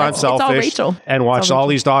since I'm it's all selfish Rachel. and watched It's all all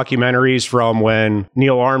these documentaries from when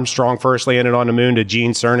Neil Armstrong first landed on the moon to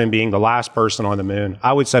Gene Cernan being the last person on the moon,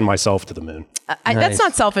 I would send myself to the moon. That's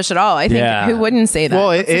not selfish at all. I think Yeah. who wouldn't say that? Well,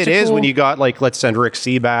 That's it such a is cool- when you got like, let's send Rick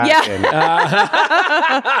C back. Yeah.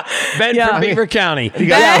 And Ben from Beaver County.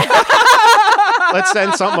 let's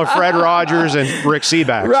send something with Fred Rogers and Rick C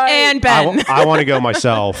back. and Ben. I want to go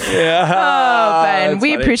myself. Oh, Ben,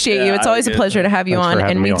 we funny. appreciate you. It's always a pleasure to have you Thanks on. for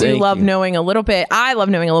having And we me on. do Thank love you. knowing a little bit. I love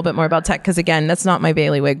knowing a little bit more about tech because, again, that's not my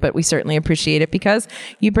bailiwick, but we certainly appreciate it because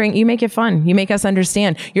you make it fun. You make us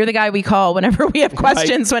understand. You're the guy we call whenever we have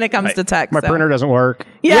questions when it comes to tech. My so. printer doesn't work.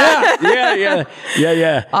 Yeah.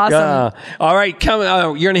 Yeah. Awesome. All right,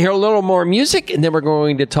 you're going to hear a little more music, and then we're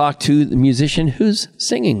going to talk to the musician who's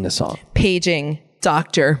singing the song. Paging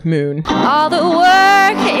Dr. Moon. All the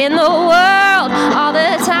work in the world, all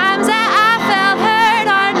the times that I felt hurt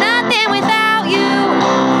are nothing without you.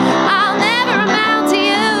 I'll never amount to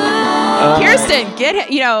you. Kirsten,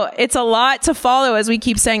 it's a lot to follow. As we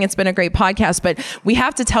keep saying, it's been a great podcast, but we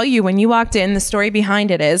have to tell you, when you walked in, the story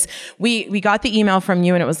behind it is we got the email from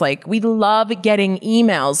you and it was like, we love getting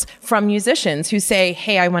emails from musicians who say,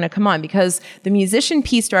 hey, I want to come on, because the musician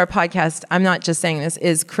piece to our podcast, I'm not just saying this,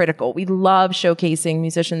 is critical. We love showcasing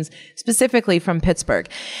musicians specifically from Pittsburgh.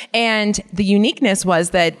 And the uniqueness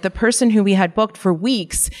was that the person who we had booked for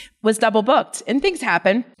weeks was double booked, and things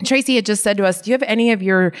happen. Tracy had just said to us, do you have any of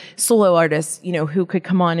your solo artists, who could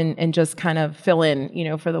come on and just kind of fill in,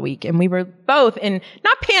 for the week? And we were both in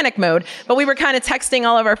not panic mode, but we were kind of texting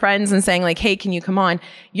all of our friends and saying like, hey, can you come on?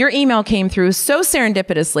 Your email came through so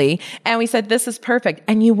serendipitously, and we said, this is perfect.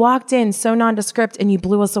 And you walked in so nondescript and you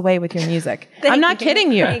blew us away with your music. I'm not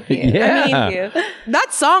kidding you. Thank you. Yeah. Thank you.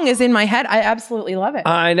 That song is in my head. I absolutely love it.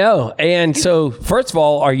 I know. And so, first of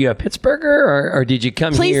all, are you a Pittsburgher or did you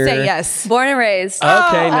come Please here? say yes. Born and raised.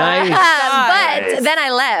 Okay, nice. But then I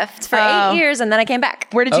left for 8 years and then I came back.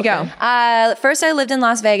 Where did you go? First, I lived in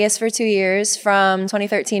Las Vegas for 2 years from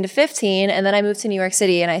 2013 to 15. And then I moved to New York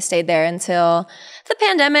City and I stayed there until the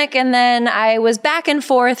pandemic. And then I was back and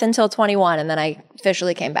forth until 21. And then I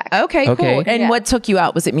officially came back. Okay, Okay. cool. And Yeah. what took you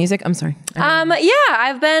out? Was it music? I'm sorry. Yeah,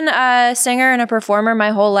 I've been a singer and a performer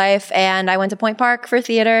my whole life, and I went to Point Park for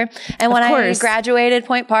theater. And when I course. graduated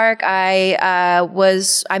Point Park,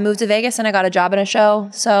 I moved to Vegas and I got a job in a show.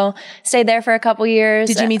 So stayed there for a couple years.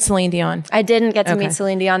 Did you meet Celine Dion? I didn't get to Okay. meet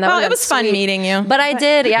Celine Dion. That Well, would've it was been fun sweet. meeting you. But I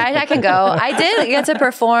did. Yeah, I can go. I did get to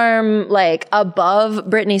perform like above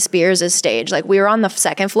Britney Spears' stage. Like we were on the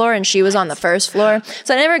second floor and she was on the first floor.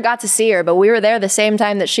 So I never got to see her, but we were there the same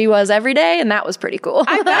time that she was every day, and that was pretty cool.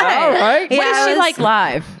 I bet. All right. What is Yeah, she it was- like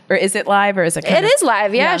live? Or is it live or is it It is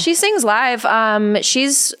live. Yeah, she sings live.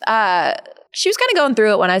 She was kind of going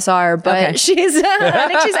through it when I saw her, but Okay.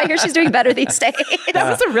 I hear she's doing better these days. That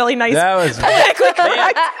was a really nice. That was.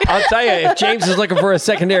 I'll tell you, if James is looking for a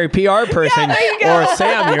secondary PR person or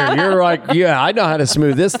Sam, you're like, yeah, I know how to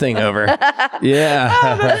smooth this thing over. Yeah.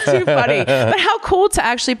 Oh, that's too funny. But how cool to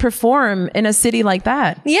actually perform in a city like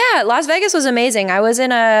that. Yeah, Las Vegas was amazing. I was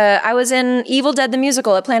in Evil Dead the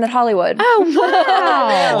musical at Planet Hollywood. Oh,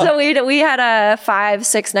 wow. So we had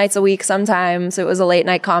 5-6 nights a week sometimes. It was a late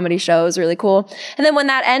night comedy show. It was really cool. And then when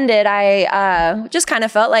that ended, I just kind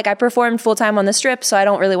of felt like I performed full time on the Strip, so I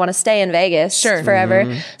don't really want to stay in Vegas forever.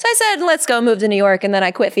 So I said, let's go move to New York, and then I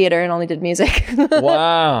quit theater and only did music.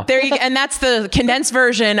 Wow. There you go. And that's the condensed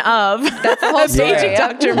version of That's the whole story. Paging yeah.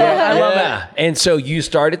 Dr. Moon. I love it. And so you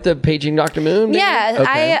started the Paging Dr. Moon? Yeah,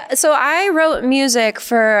 Okay. I wrote music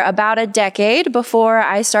for about a decade before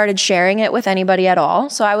I started sharing it with anybody at all.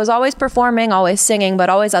 So I was always performing, always singing, but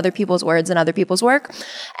always other people's words and other people's work.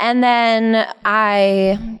 And then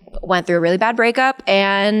I went through a really bad breakup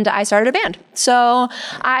and I started a band. So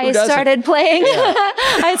I started playing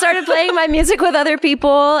I started playing my music with other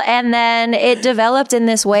people, and then it developed in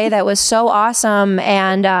this way that was so awesome.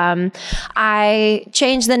 And I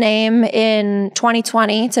changed the name in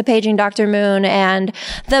 2020 to Paging Dr. Moon, and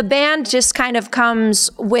the band just kind of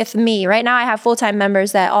comes with me. Right now I have full-time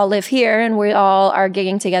members that all live here and we all are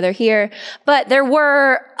gigging together here, but there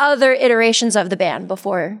were other iterations of the band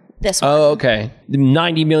before this one. Oh, okay.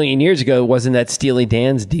 90 million years ago, wasn't that Steely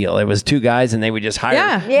Dan's deal? It was two guys and they would just hire.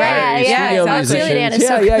 Yeah. Steely Dan is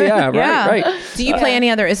so good. Right. Do you play any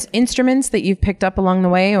other instruments that you've picked up along the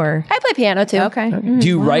way, or? I play piano too. Okay. Do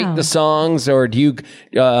you write the songs, or do you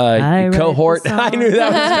cohort? I knew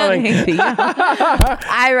that was coming.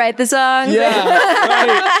 I write the songs.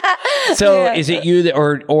 Right. So is it you that,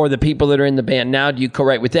 or the people that are in the band now? Do you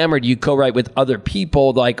co-write with them, or do you co-write with other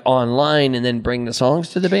people like online and then bring the songs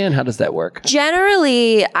to the band? How does that work?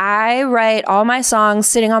 Generally, I write all my songs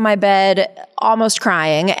sitting on my bed, almost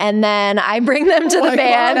crying, and then I bring them to the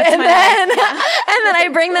band, and then I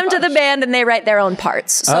bring them to the band, and they write their own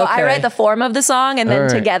parts. So I write the form of the song, and then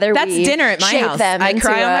together that's we dinner at my shape house. them. I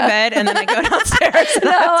cry on my bed, and then I go downstairs.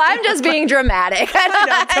 No, I'm just being dramatic.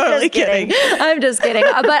 I'm totally kidding. I'm just kidding.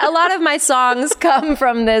 But a lot of my songs come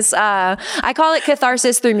from this. I call it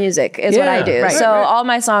catharsis through music. Is what I do. So all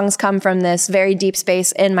my songs come from this very deep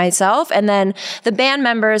space in myself, and then the band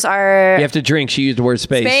members are. You have to drink. She used the word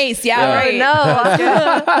space. Space, right. No.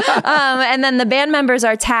 And then the band members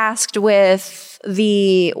are tasked with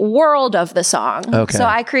the world of the song. Okay. So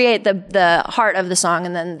I create the heart of the song,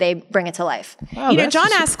 and then they bring it to life. John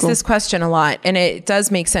asks this question a lot, and it does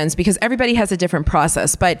make sense because everybody has a different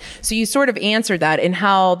process. But so you sort of answered that in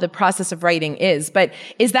how the process of writing is. But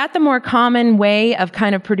is that the more common way of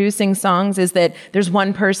kind of producing songs? Is that there's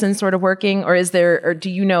one person sort of working, or do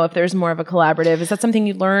you know if there's more of a collaborative? Is that something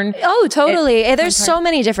you learned? Oh, totally. There's so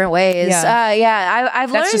many different ways. I've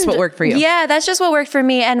learned. That's just what worked for you. Yeah, that's just what worked for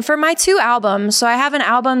me. And for my 2 albums, so I have an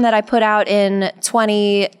album that I put out in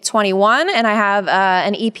 2021, and I have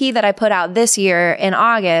an EP that I put out this year in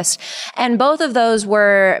August. And both of those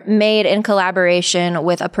were made in collaboration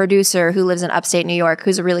with a producer who lives in upstate New York,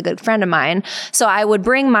 who's a really good friend of mine. So I would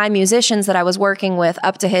bring my musicians that I was working with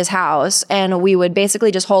up to his house, and we would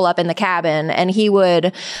basically just hole up in the cabin, and he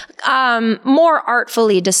would more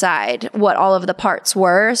artfully decide what all of the parts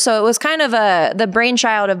were. So it was kind of the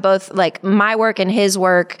brainchild of both like my work and his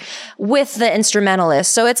work with the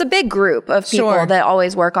instrumentalists. So it's a big group of people that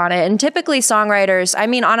always work on it. And typically songwriters, I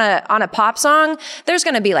mean, on a pop song, there's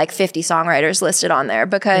going to be like 50 songwriters listed on there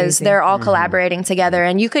because they're all collaborating together.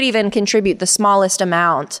 And you could even contribute the smallest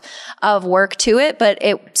amount of work to it, but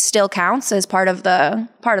it still counts as part of the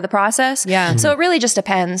process. Yeah. So it really just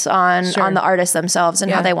depends on the artists themselves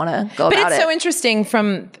and how they want to go about it. But it's so interesting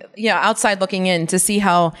from outside looking in to see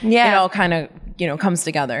how it all kind of comes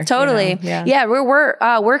together. Totally. Yeah. We're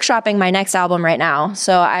workshopping my next album right now.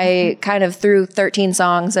 So I kind of threw 13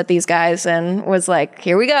 songs at these guys and was like,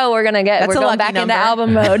 here we go. We're going back into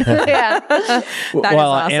album mode. Yeah.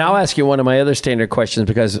 Well, awesome. And I'll ask you one of my other standard questions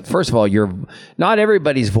because first of all, not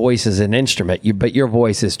everybody's voice is an instrument, but your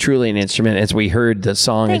voice is truly an instrument. As we heard the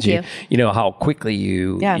song, Thank you. You know how quickly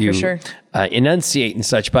you for sure. Enunciate and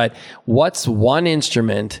such. But what's one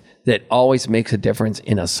instrument that always makes a difference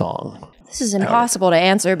in a song? This is impossible to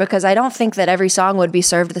answer because I don't think that every song would be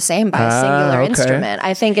served the same by a singular instrument.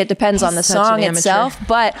 I think it depends on the song itself,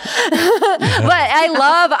 but I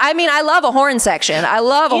love a horn section. I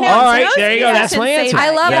love a horn section. All right, there you go. That's my answer.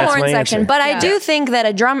 I love a horn section, but I do think that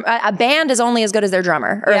a band is only as good as their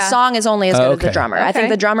drummer, or a song is only as good as the drummer. I think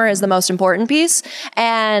the drummer is the most important piece,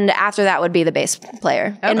 and after that would be the bass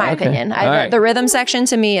player, in my opinion. The rhythm section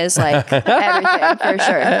to me is like everything for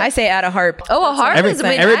sure. I say add a harp. Oh, a harp is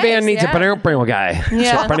really nice. Every band needs a guy.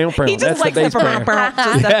 Yeah. He just likes the just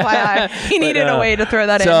FYI. He needed a way to throw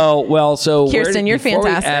that in. So Kirsten, you're before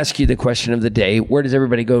fantastic. We ask you the question of the day, where does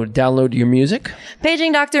everybody go to download your music?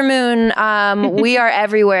 Paging Dr. Moon. We are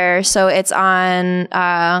everywhere. So it's on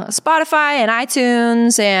Spotify and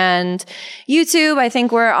iTunes and YouTube. I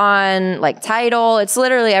think we're on like Tidal. It's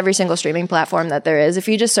literally every single streaming platform that there is. If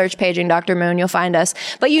you just search Paging Dr. Moon, you'll find us.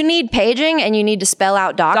 But you need paging and you need to spell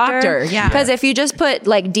out doctor. Yeah. Because if you just put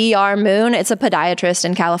like Dr. Moon, it's a podiatrist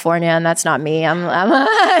in California, and that's not me.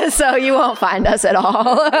 So you won't find us at all.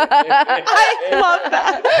 I love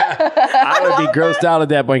that. I would be grossed out at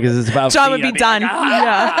that point because it's about John would be done.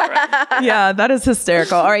 Yeah, that is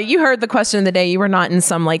hysterical. All right, you heard the question of the day. You were not in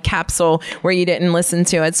some like capsule where you didn't listen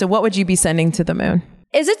to it. So what would you be sending to the moon?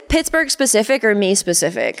 Is it Pittsburgh specific or me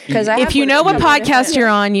specific? Because if you know what podcast you're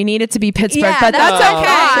on, you need it to be Pittsburgh. Yeah, but that's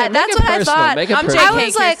okay. That's what I thought. I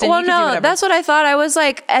was like, well, no, that's what I thought. I was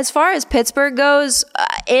like, as far as Pittsburgh goes,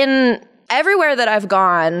 in everywhere that I've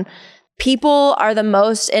gone, people are the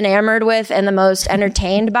most enamored with and the most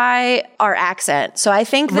entertained by our accent. So I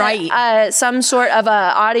think that some sort of a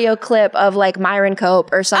audio clip of like Myron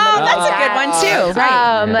Cope or something. Oh, that's a good one too.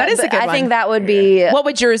 Right. That is a good one. I think that would be. What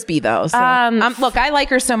would yours be though? So, look, I like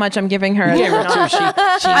her so much. I'm giving her.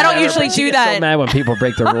 I don't usually do that. She's so mad when people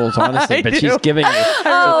break the rules, honestly, but she's giving you.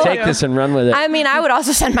 So take this and run with it. I mean, I would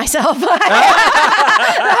also send myself. That's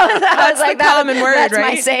the common word, that's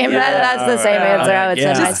right? my same. That's the same answer. I would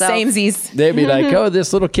send myself. Samesies. They'd be like, "Oh,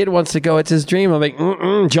 this little kid wants to go. It's his dream." I'm like,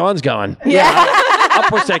 John's going. I'll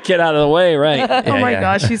push that kid out of the way, right? Oh my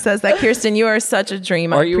gosh, she says that. Kirsten, you are such a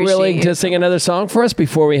dream. Are you willing to sing another song for us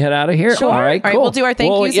before we head out of here? Sure. All right, cool. We'll do our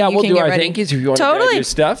thank yous. Yeah, and we'll you do can our get ready. thank yous if you want to do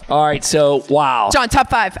stuff. All right, so wow. John, top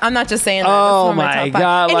 5. I'm not just saying that. Oh That's one of my top 5.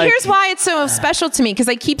 God. And here's why it's so special to me, because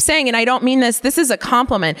I keep saying, and I don't mean this, this is a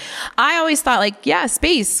compliment. I always thought like, yeah,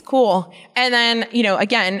 space, cool. And then,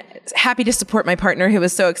 again, happy to support my partner who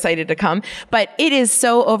was so excited to come. But it is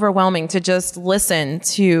so overwhelming to just listen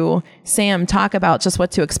to Sam talk about just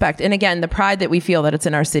what to expect. And again, the pride that we feel that it's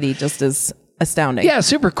in our city just is astounding. Yeah,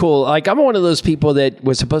 super cool. Like, I'm one of those people that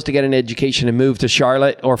was supposed to get an education and move to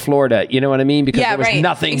Charlotte or Florida. You know what I mean? Because there was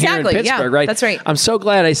nothing here in Pittsburgh, right? That's right. I'm so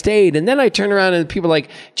glad I stayed. And then I turn around and people like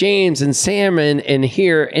James and Sam and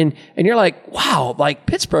here, and you're like, wow, like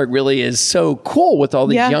Pittsburgh really is so cool with all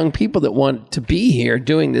these young people that want to be here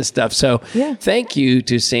doing this stuff. So thank you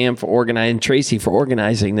to Sam for organizing, Tracy for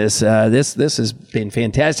organizing this. This has been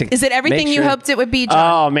fantastic. Is it everything you hoped it would be,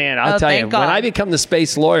 John? Oh man, I'll tell you, God. when I become the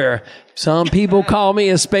space lawyer, some people call me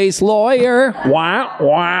a space lawyer.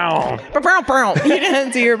 Wow. You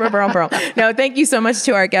didn't do your No, thank you so much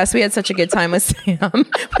to our guests. We had such a good time with Sam.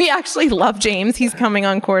 We actually love James. He's coming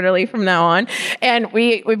on quarterly from now on. And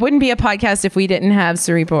we wouldn't be a podcast if we didn't have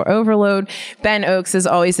Cerebral Overload. Ben Oakes is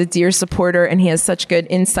always a dear supporter, and he has such good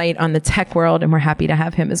insight on the tech world, and we're happy to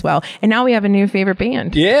have him as well. And now we have a new favorite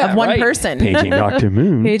band of one person. Paging Dr.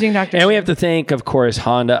 Moon. Paging Dr. And we have to thank, of course,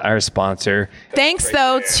 Honda, our sponsor. Thanks,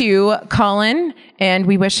 though, to Colin, and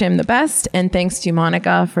we wish him the best. And thanks to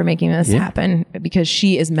Monica for making this happen, because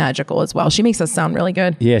she is magical as well. She makes us sound really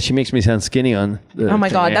good. Yeah, she makes me sound skinny on the Oh my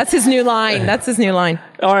God, that's his new line. That's his new line.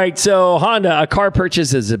 All right, so Honda, a car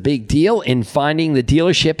purchase is a big deal, and finding the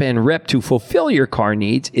dealership and rep to fulfill your car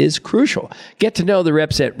needs is crucial. Get to know the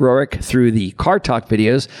reps at Rorick through the Car Talk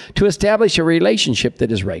videos to establish a relationship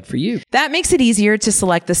that is right for you. That makes it easier to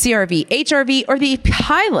select the CRV, HRV, or the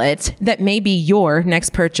Pilot that may be your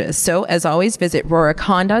next purchase. So as always, visit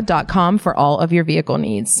RorickHonda.com for all of your vehicle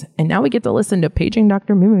needs. And now we get to listen to Paging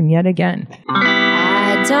Dr. Moon yet again.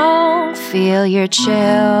 I don't feel your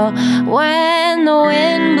chill when the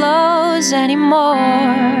wind blows anymore.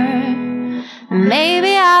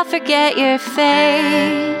 Maybe I'll forget your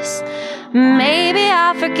face. Maybe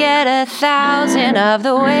I'll forget 1,000 of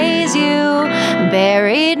the ways you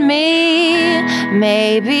buried me.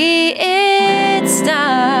 Maybe it's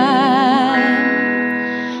done.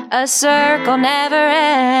 A circle never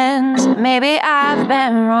ends. Maybe I've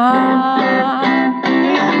been wrong.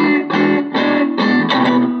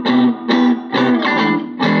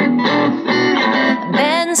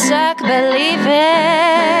 Been stuck believing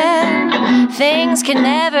things can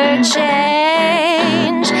never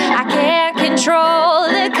change. I can't control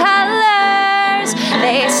the colors,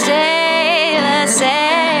 they stay the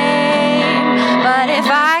same. But if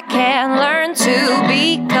I can learn to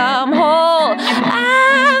become whole,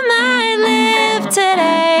 I might live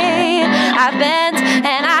today. I've bent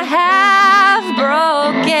and I have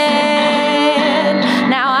broken.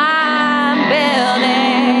 Now I'm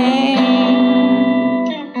building.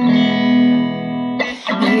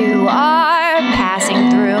 You are passing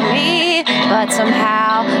through me, but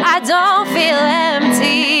somehow I don't feel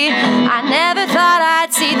empty. I never thought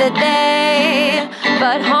I'd see the day,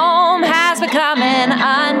 but home has become an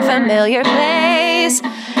unfamiliar place.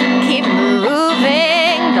 Keep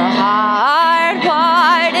moving, the hard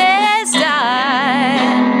part is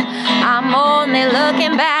done. I'm only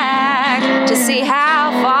looking back to see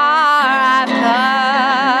how far I've come.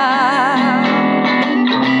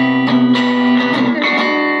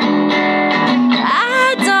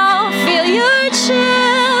 I don't feel your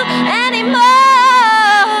chill anymore.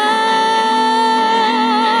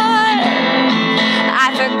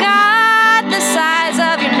 I forgot the size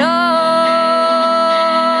of your nose.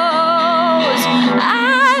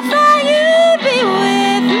 I thought you'd be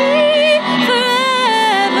with me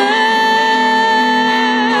forever.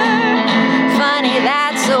 Funny,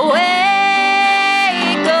 that's the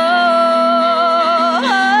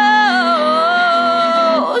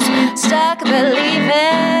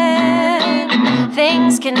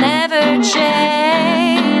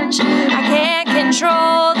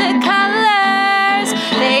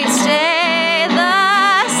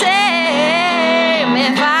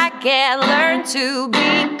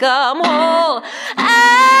come whole.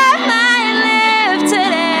 I might live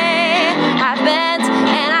today. I've bent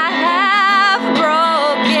and I have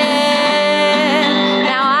broken.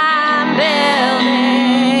 Now I'm building.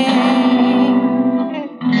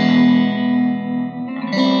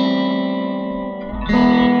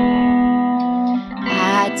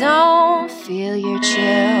 I don't feel your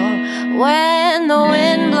chill when the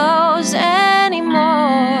wind blows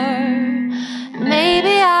anymore.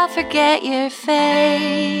 Maybe I'll forget your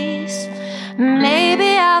face.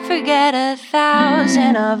 Maybe I'll forget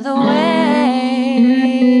 1,000 of the ways